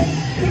curve.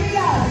 Here we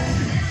go.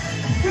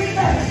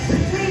 Reverse,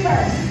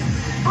 reverse.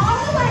 All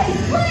the way,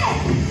 split.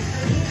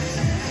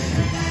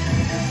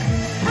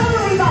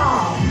 Over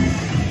revolve.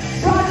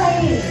 Broadway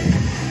knee.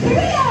 Here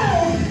we go.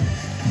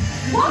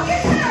 Walk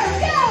your curve,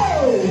 go.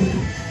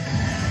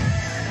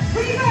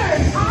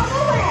 Reverse, all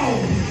the way.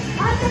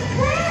 Up the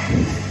split.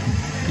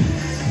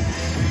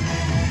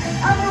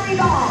 Over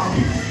revolve.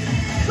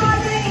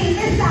 Broadway knee,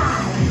 this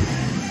side.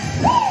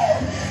 Woo!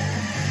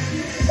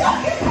 Walk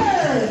your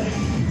curve.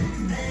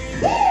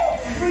 Woo!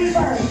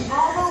 Reverse,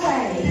 all the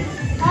way.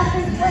 Up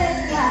the split,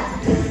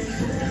 left.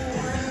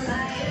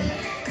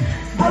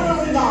 Over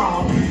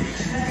revolve.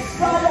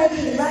 Broadway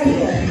knee, right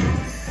here.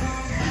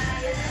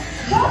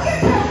 Walk your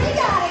curve, we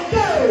got it,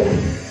 go.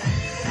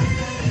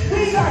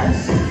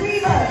 Reverse,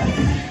 reverse.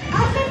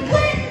 Up and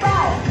split,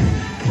 right.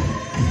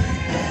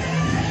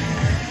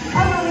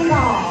 Over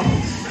revolve.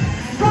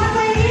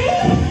 Broadway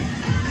knee.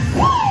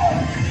 Woo!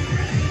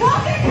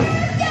 Walk your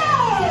curve, go.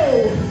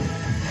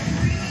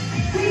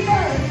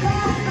 Reverse,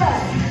 last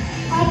foot.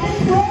 Up and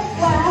split,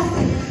 left.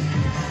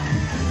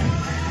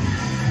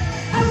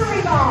 Over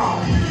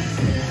revolve.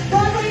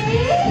 Broadway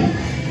knee.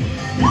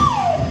 Woo!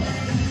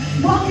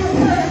 Walk your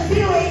curve,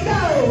 feel it,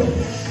 go.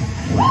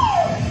 Woo!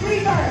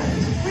 Reverse,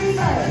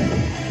 reverse.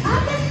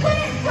 Up and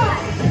split,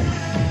 front.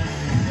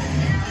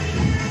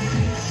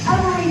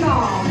 Over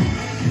revolve.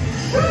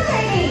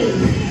 Broadway knee.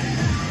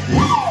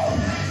 Woo!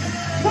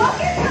 Walk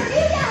your curve,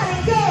 you got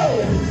it, go.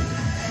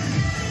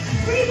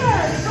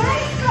 Reverse,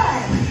 right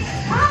foot.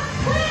 Up,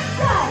 split,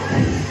 front.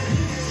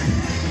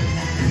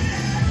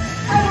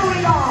 Over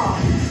revolve.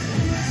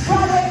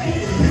 Broadway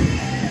knee.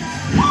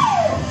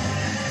 Woo!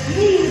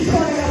 Knees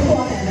corner to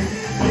corner.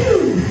 2.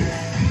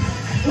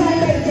 Right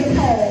basic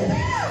hold.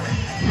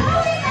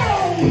 Holy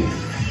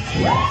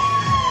Woo!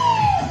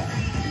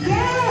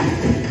 Yes!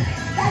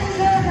 That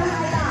deserves a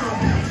high five.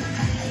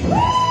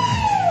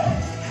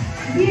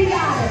 Woo! You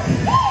got it.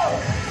 Woo!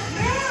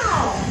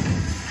 Now,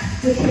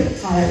 the trick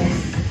part.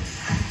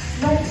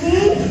 Let's see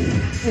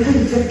if we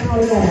can get all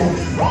together.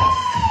 Woo!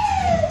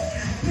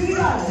 Here we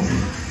go.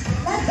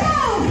 Let's go.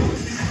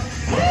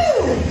 2.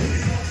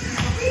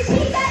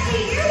 Repeat that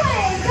knee your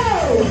way. Go.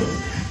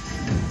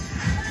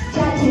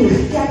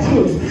 Jab 2.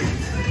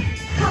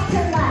 Top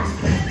to left.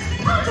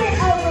 Up and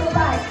over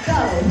right. Go.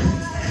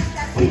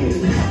 2.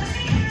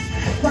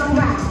 1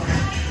 round.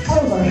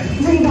 Over.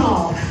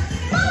 Revolve.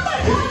 One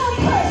more time.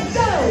 Push.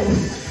 Go.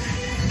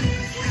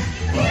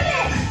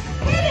 Pivot.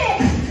 Pivot.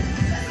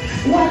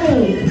 1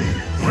 knee.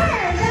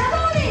 Turn.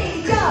 Double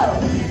knee. Go.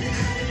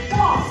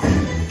 Walk.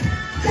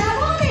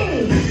 Double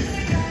knee.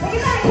 Bring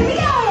it back. Here we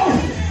go.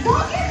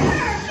 Walk your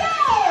curve. Go.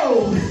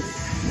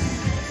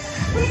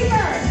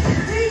 Reverse.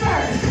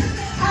 Reverse.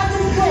 Up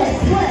and split.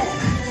 Split.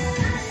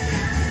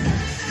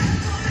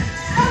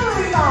 Over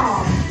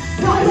revolve.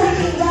 Broadway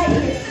knee right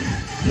here.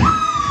 Woo!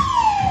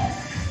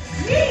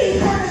 Knee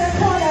corner to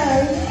corner.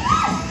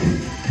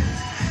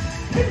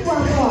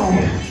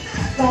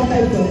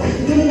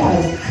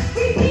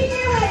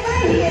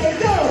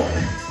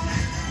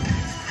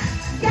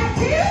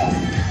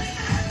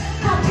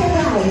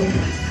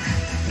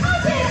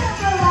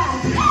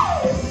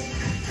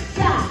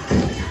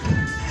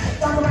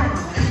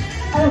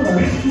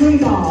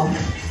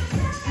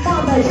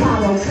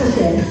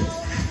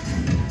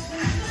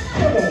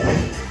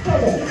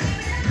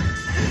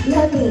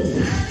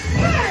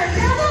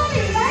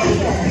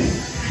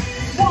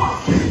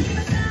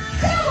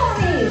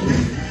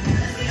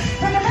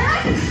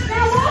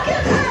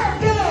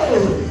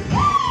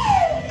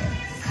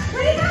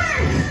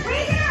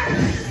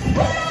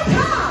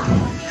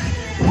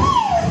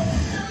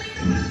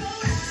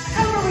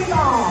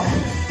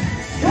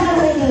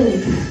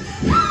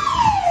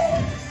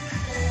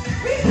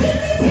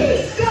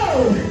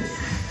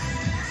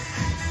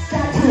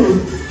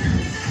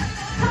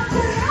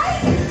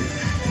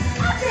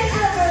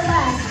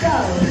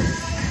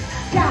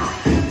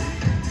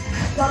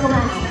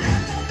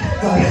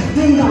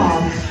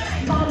 revolve,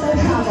 mambo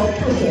travel,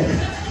 push it.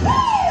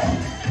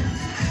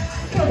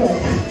 Pivot,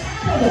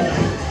 pivot.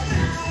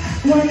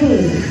 One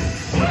knee.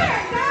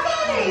 Turn,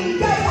 double knee.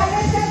 Go,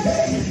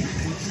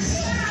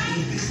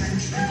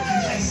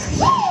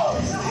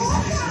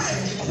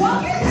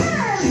 walk your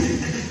turn.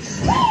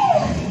 Woo!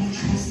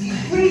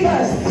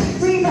 Reverse,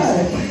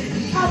 reverse.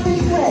 Up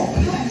and flip.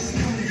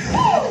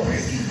 Woo!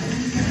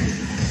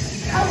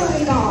 Upper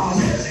revolve.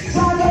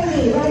 Broadway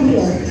knee right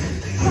here.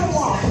 So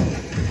walk.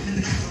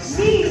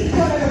 Knees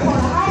corner to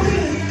corner. I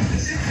reach.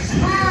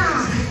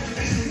 Ah.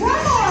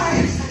 One more.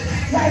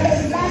 Right leg,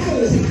 that's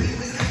it.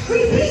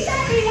 Repeat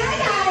that knee. I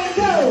got it.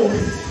 Go.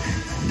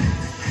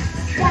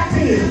 That's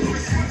it.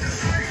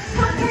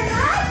 Up and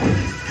up.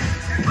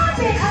 Up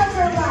and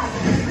over right.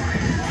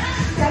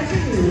 Stretch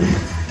your knees.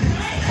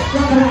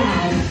 Run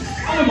around.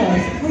 Elbow.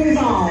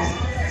 Revolve.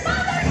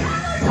 Mother,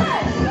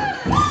 push.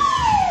 Woo!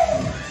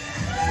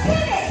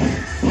 Pivot.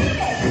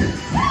 Pivot.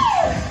 Woo!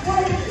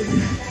 One knee.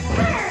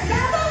 Turn.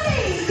 Double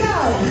knee. Go.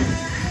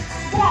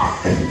 Walk.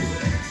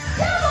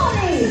 Double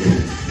knee.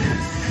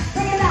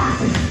 Bring it back.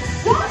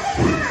 Walk the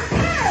turn.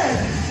 Turn.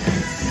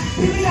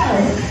 Here we go.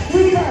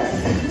 Reverse.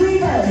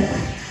 Reverse.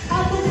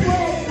 Up and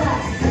split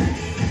left.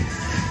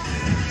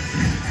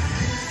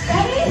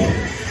 Ready?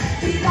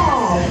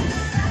 Revolve.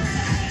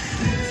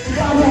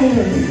 Broadway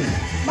knee.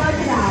 March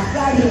it out.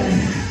 Right here.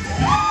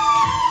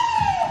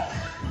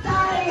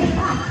 Sorry.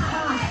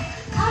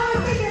 I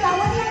was thinking about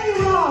what did I do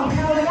wrong?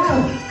 No.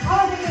 I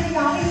wasn't giving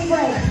y'all any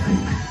breaks.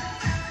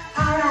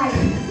 All right.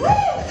 Woo!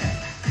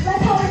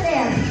 Let's hold it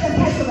there. Just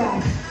take a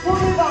breath. We'll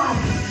move on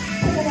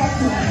to the next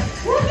one.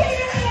 We'll get it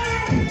in the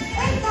end.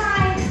 It's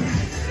fine.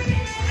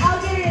 I'll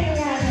get it in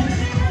the end.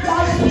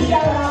 Y'all just keep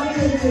yelling. I'll get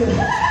it in the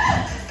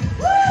end.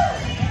 Woo!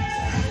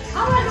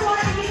 I wasn't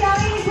wanting to give y'all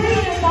any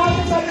breathing, so I was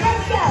just like,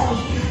 let's go.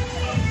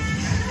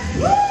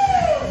 Woo!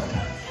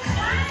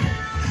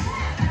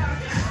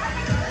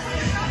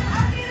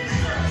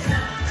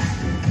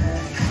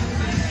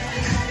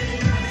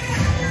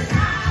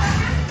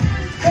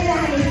 They know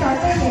how to start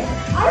thinking.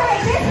 All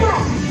right, this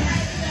one.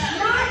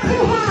 Not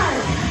too hard.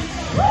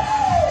 Woo!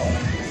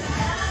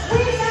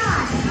 We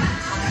got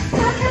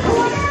touch the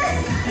corner.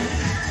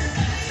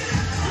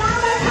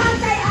 Mama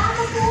Conte on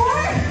the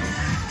floor.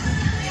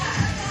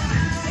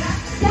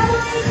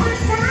 Double knee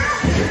punch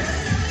that.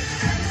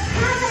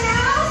 Half an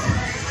out.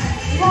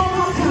 Roll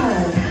up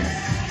turn.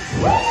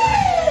 Woo!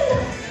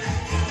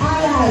 All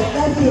right,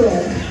 let's do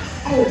it.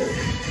 8,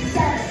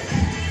 7,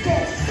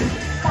 6,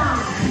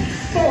 5,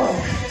 4,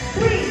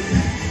 3,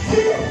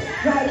 2,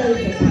 right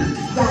exit.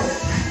 Right.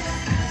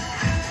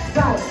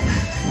 Right.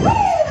 Woo!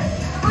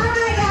 All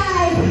right,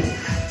 guys.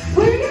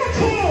 We're gonna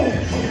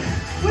change.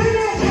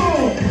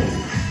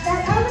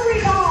 That other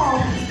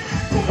revolve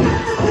to cut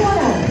the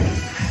corner.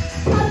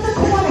 Cut the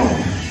corner.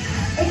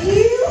 If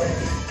you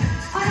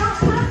are not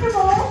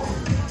comfortable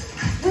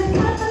with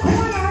cut the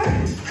corner,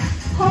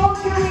 hold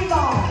your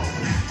revolve.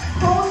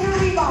 Hold your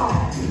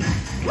revolve.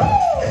 Woo!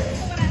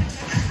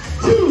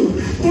 2,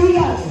 here we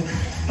go.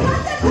 Cut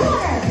the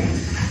corner.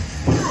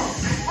 Cut.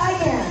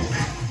 Again.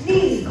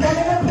 Knee,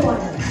 corner to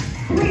corner.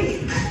 3,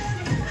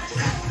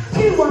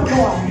 2, one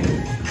more.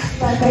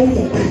 But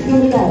basic. Here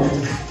we go.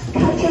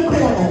 Cut your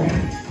corner.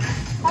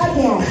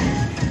 Again.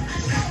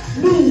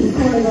 Knee,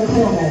 corner to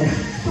corner.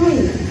 3,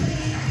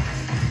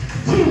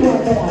 2,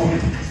 one more.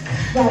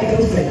 Right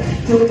basic.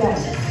 Here we go.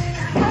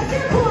 Cut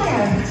your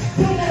corner.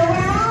 Bring it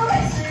around.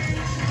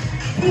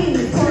 Knee,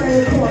 corner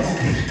to corner.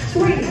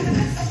 3,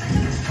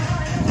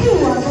 2,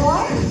 one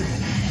more.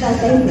 Right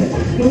basic.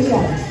 Here we go.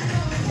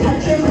 Cut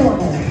your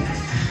corner.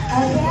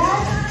 Again.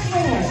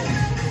 Swing it.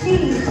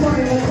 Knee,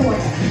 corner to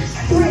corner.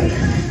 3,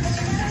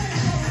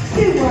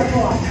 2, one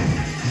more.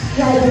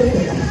 Right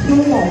basic. Here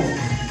we go.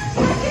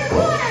 Cut your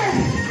corner.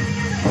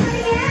 Cut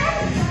again.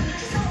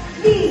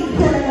 Knee,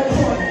 corner to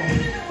corner.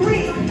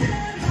 3,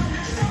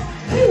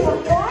 2,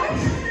 one more.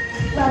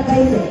 Right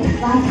basic.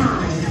 Last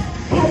time.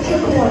 Cut your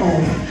corner.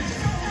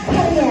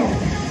 Cut again.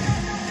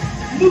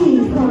 Knee,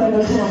 corner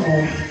to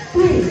corner.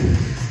 3,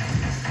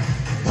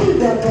 2,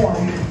 one more.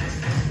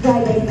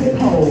 Right basic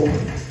hold.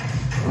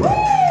 Woo!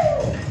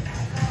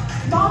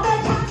 Mama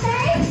Conte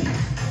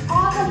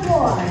on the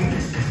floor.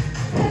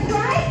 Push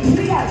right. Here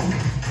we go.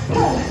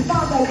 Push.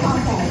 Mama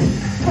Conte.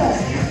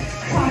 Push.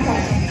 Conte.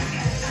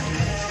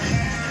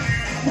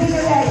 When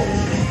you're ready,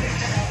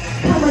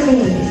 come with me.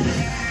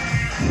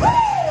 Woo!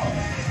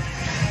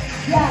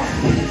 Yes.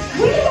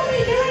 We will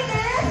be doing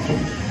this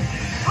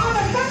on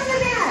the front of the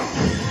mat.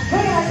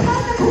 We're going to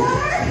cut the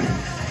corner.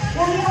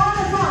 We'll be on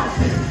the front.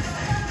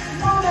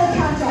 Mama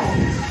Conte.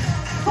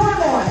 4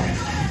 more.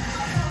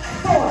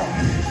 4.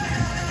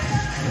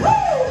 Woo!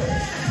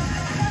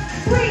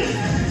 3,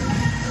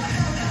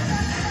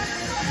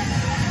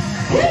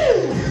 2.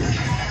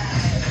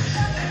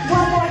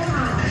 One more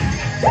time.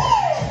 Woo!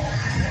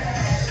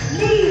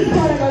 Knees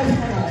corner to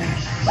corner.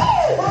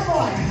 Woo! One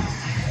more.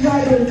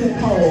 Right into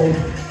hold.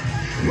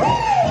 Woo!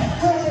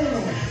 We're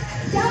moving.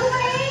 Double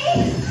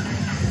knee.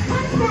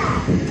 Punch back.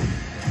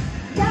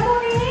 Double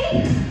knee.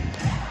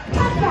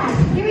 Punch back.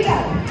 Here we go.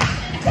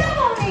 Double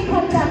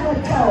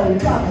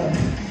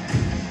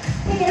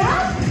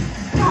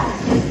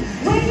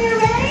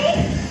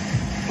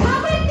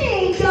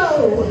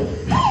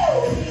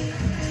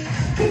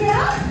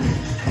up,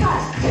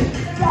 touch,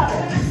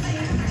 double.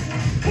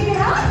 Pick it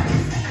up,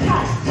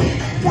 touch,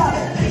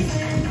 double.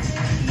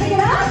 Pick it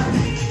up,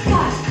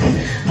 touch,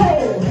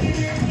 hold.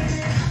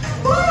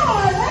 4,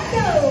 let's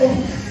go.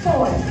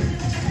 4.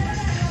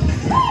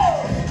 Woo!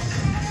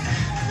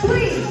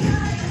 3.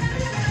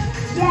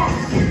 Yes.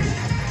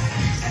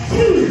 2.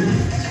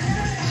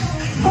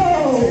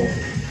 Hold.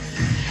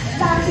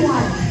 Last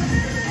one.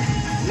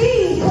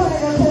 Knee corner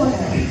to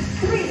corner.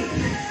 3.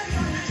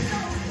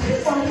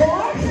 1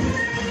 more.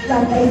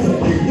 Left face it.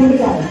 Here we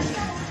go.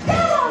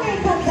 Down on it,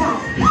 come back.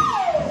 Woo!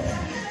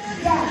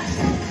 Yes.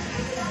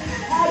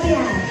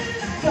 Again.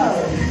 Go.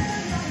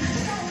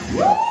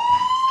 Woo!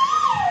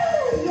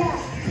 Yes.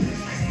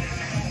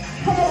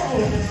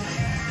 Hold.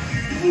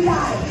 You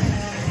got it.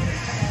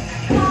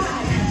 5.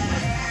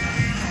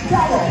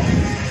 Double.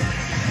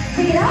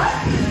 Pick it up.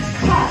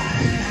 Touch.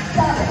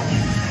 Double.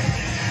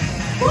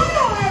 1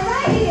 more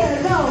right here.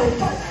 Go.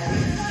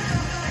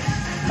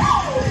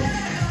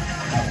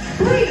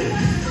 3.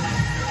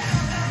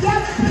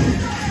 Yep.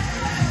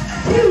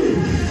 2.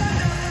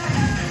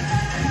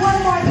 1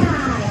 more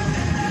time.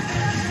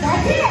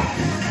 That's it.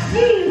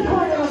 Knee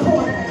corner to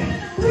corner.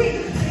 3.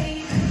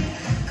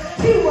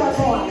 2 or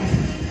more.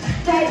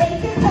 Right,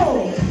 basic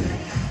hold.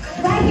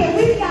 Right here,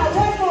 we've got 1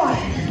 more.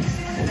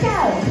 So,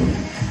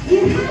 you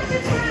have to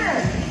turn.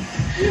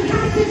 You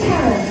have to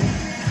turn.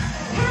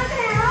 Half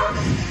an hour.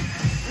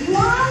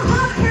 Long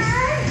hop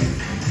turn.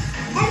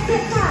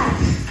 Exit front.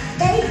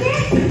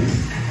 Basic.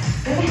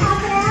 Then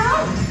half an hour.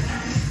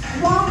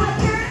 Long hop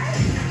turn.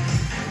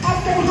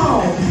 Exit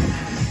home.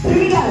 Here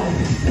we go.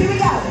 Here we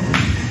go.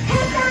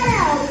 Half that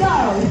out. Go.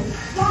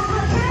 Long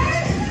hop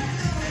turn.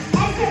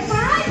 Exit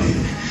front.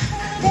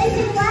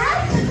 Basic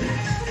left.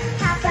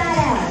 Half that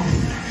out.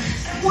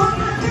 Long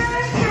hop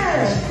turn.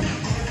 Turn.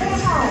 Then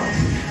home.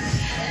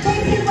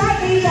 Basic right.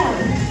 There you go.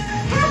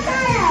 Half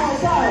that out.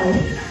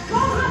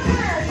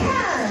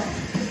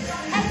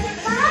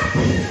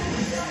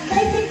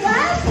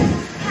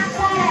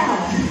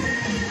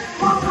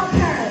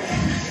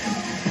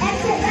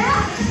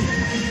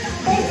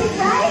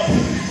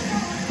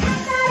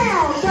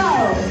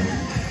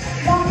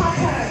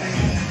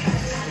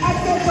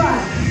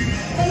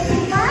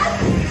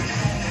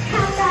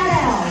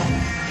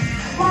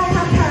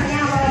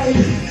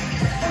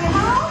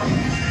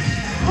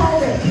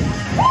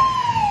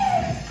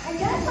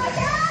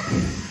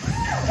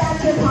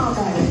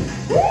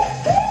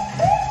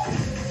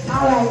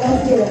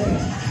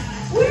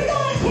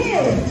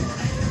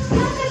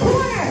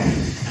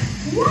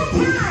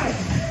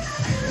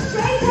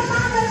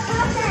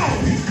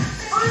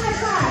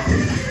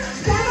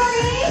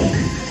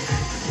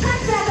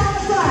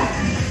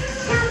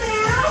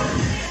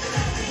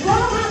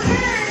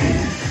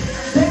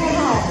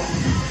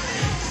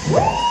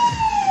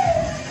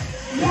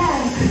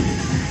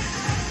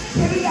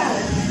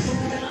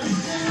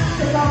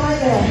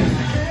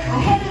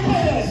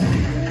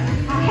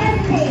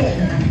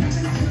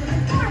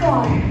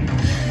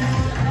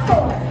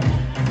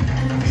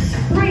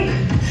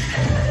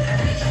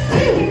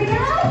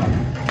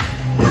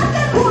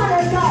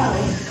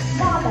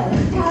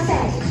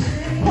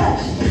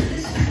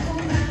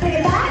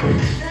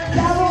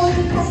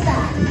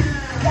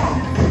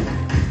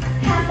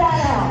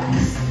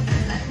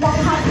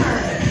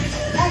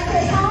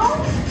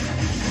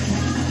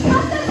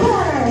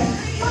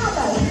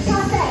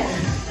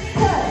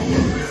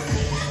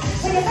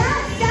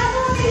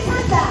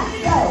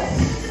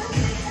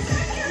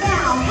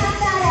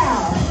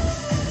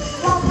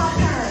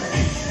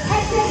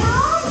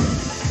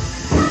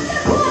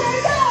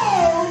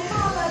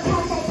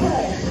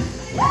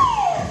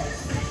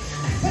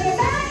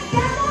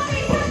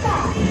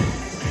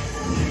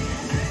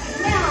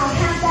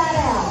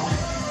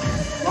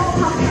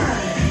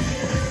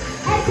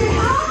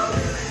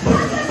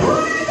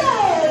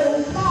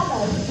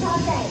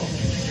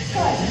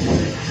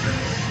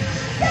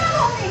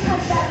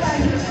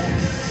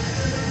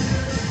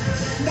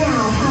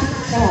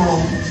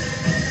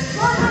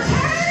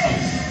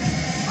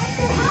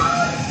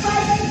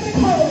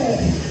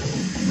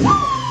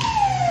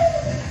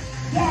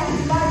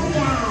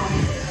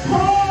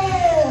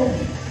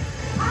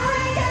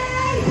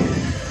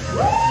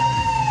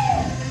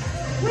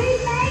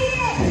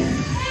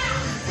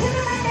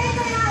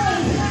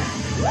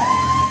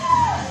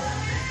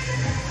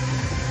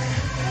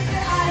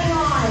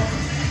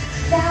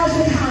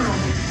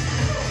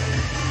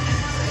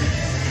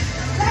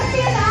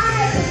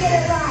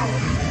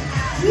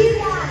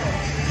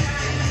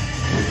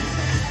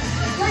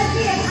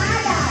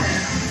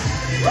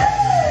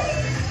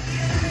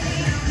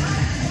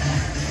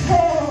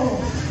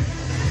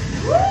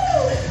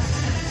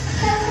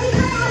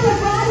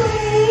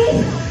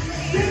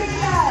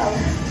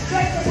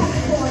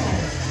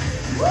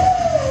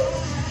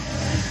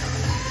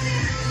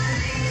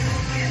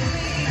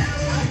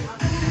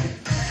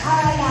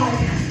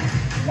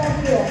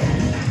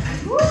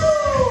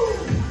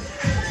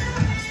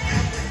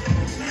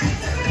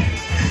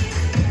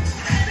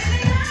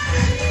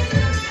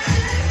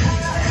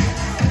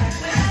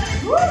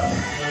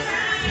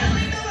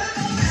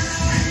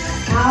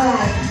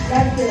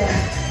 Let's do it.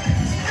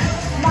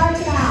 March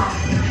it out.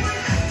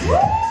 Woo!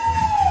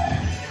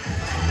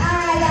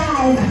 Alright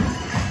guys.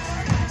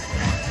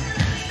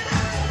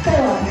 4,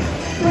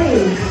 3,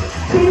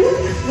 2,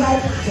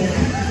 right, six,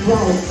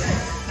 right.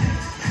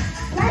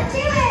 Let's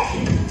do it.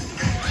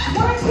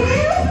 1, 2,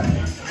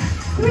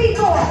 3,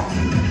 4.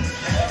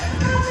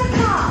 Off the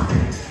top.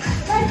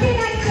 Let's see if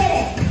I can get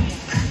it.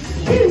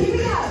 2, here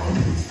we go.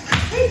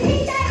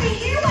 Repeat that in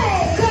your way.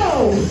 Go.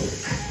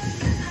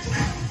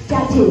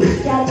 Jab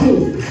 2, jab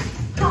 2.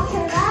 Hop to the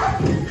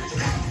left.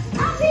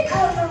 Up and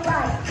over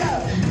right. Go.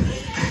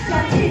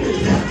 Jab 2.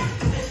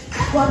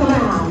 Walk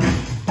around.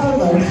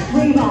 Over.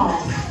 Revolve.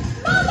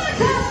 Mama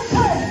come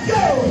push.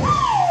 Go.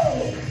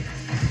 Hey.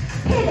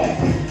 Pivot.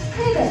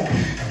 Pivot.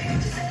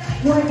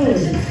 One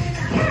knee.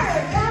 Turn.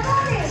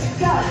 Double knee.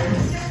 Go.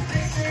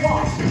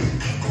 Walk.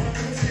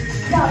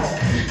 Double.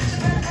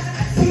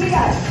 Here we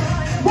go.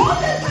 Walk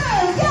the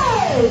throw. Go.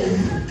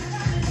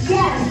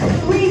 Yes.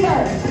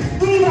 Reverse.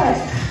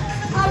 Reverse.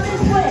 Up and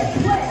switch.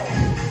 Switch.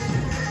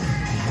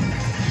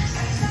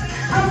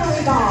 Over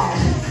revolve.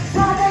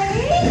 Double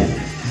knee.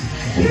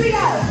 Here we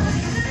go.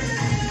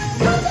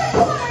 Come to the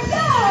corner.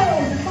 Go.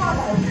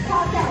 Follow.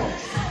 Top out.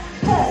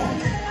 Push.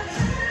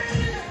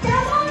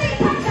 Double knee.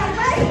 Punch up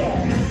right here.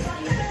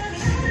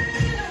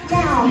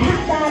 Now,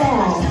 half that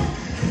L.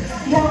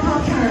 One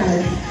hop turn.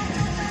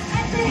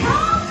 Exit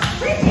hop.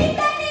 Repeat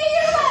that knee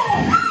your way.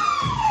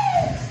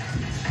 Woo!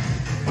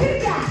 2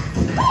 jabs.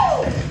 Woo!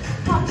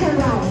 Hop turn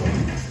right.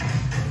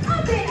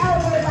 Up and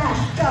over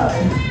left. Go.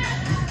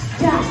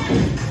 Jump.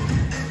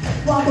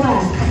 Walk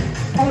left.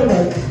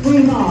 Over.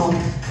 Revolve.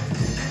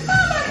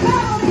 Mama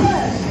come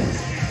push.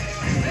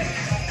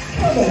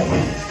 Pivot.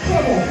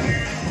 Pivot.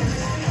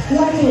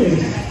 One knee.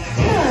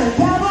 Turn.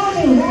 Double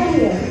knee right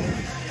here.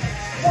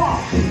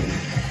 Walk.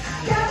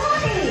 Double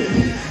knee.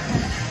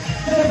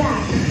 Put it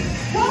back.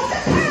 Walk the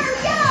turn.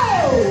 Go.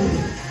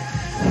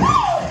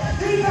 Woo!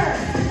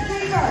 Reverse.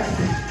 Reverse.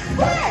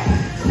 Flip.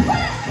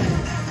 Flip.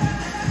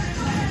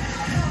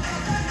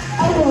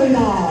 Over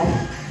revolve.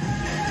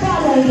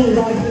 Double knee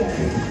right here.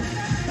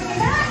 Bring it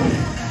back.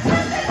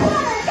 Touch the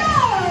corner. Go.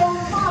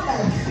 Mama.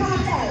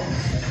 Come out.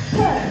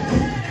 Push.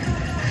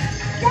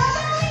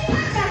 Double knee.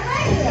 Punch up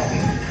right here.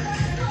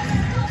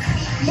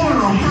 Now,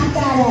 half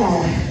that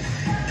L.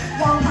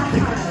 Long hop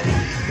turn.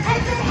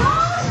 Exit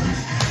home.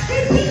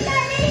 Repeat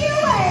that knee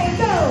your way.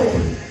 Go.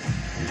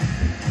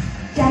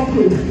 Jab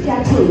 2.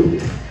 Jab 2.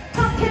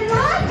 Hop to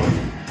left.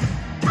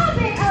 Up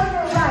and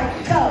over right.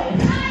 Go.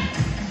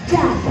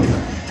 Jab.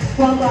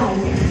 Walk right.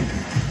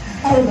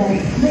 Over.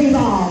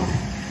 Revolve.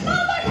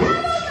 Mama,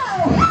 come on,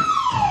 go.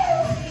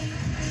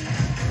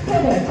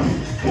 Pivot.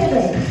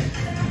 Pivot.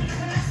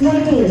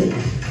 One knee.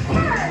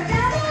 Turn.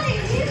 Double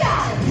knee. You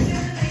got it.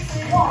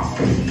 Walk.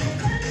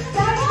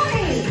 Double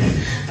knee.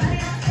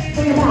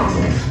 Bring it back.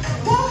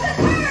 Walk the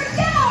turn.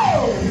 Go.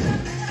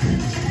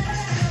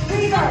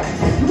 Reverse.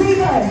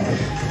 Reverse.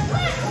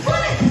 Flip.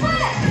 Flip.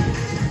 Flip.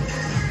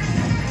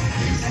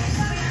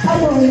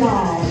 Over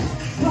revolve.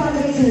 Drop the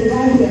knee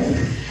right here.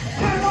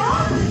 Turn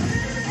off.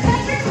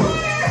 Touch your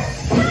corner.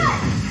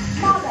 Touch.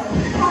 Mama.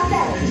 Top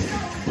out.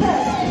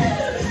 Push.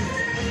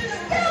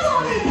 Double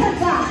knee. Push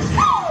back.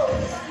 Woo!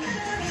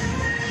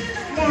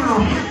 Now,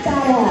 half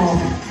that L.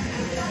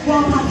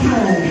 One hop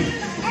turn.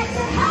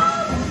 Exit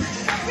home.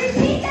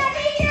 Repeat that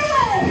knee your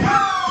way.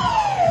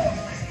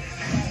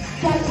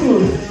 Jab 2.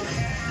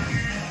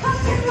 Hop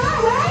to the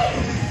right.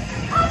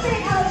 Up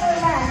and over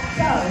left.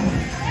 Go.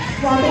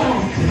 Walk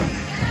left.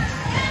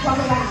 Walk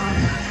around.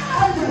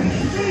 Over.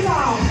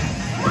 Revolve.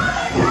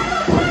 Mama, come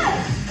on, push.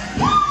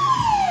 Woo!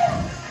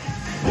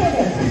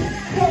 Pivot.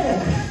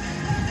 Pivot.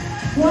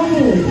 One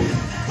knee.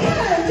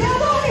 Turn.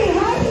 Double knee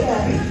right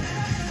here.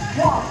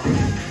 Walk.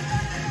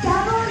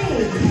 Double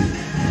knee.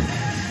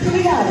 Here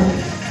we go.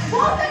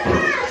 Walk the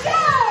turn. Go.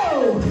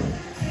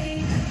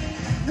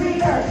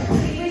 Reverse.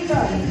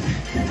 Reverse.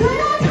 Good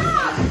on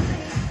top.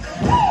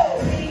 Woo!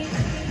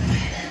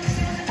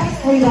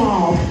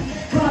 Revolve.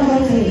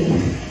 Double knee.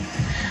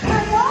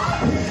 Turn off.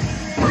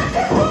 Touch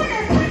the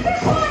corner. Touch the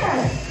corner.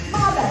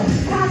 Mama.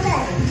 Come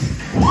back.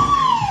 Woo!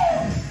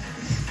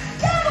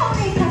 Double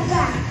knee. Come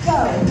back. Go.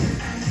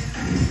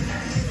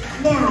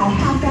 Now,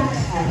 half that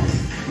L.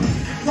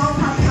 Long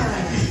hop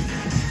turn.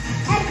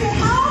 Exit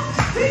home.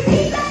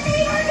 Repeat that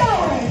knee. We're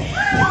going.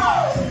 Woo!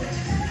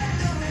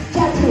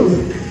 Jab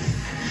 2.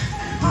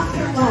 Hop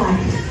turn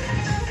left.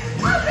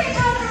 Up and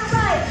over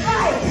right.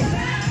 Right.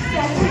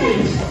 Jab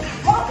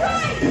 2. Walk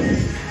right.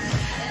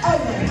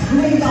 Over.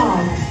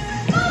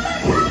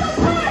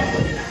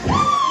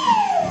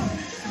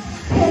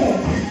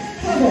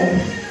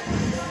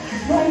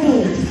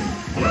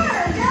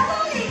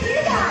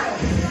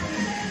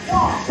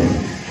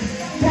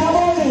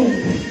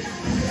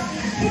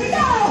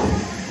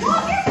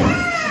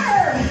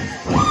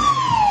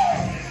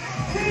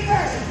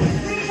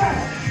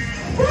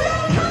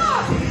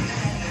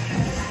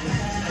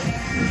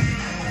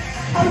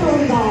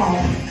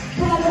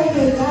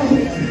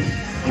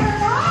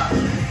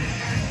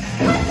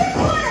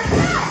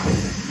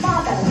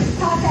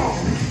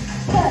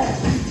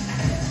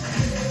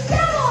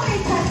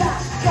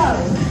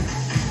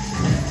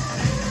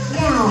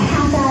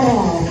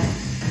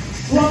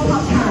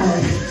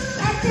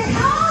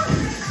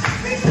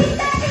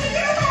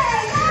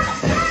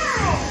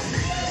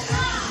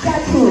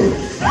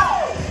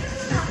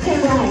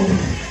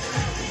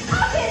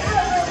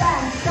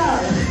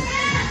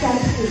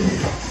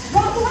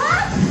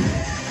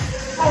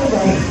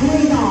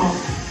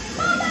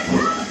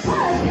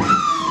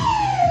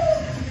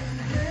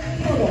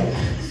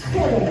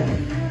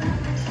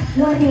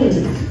 One knee.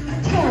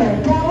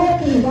 10.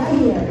 Double knee right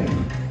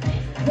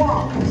here.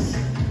 Walk.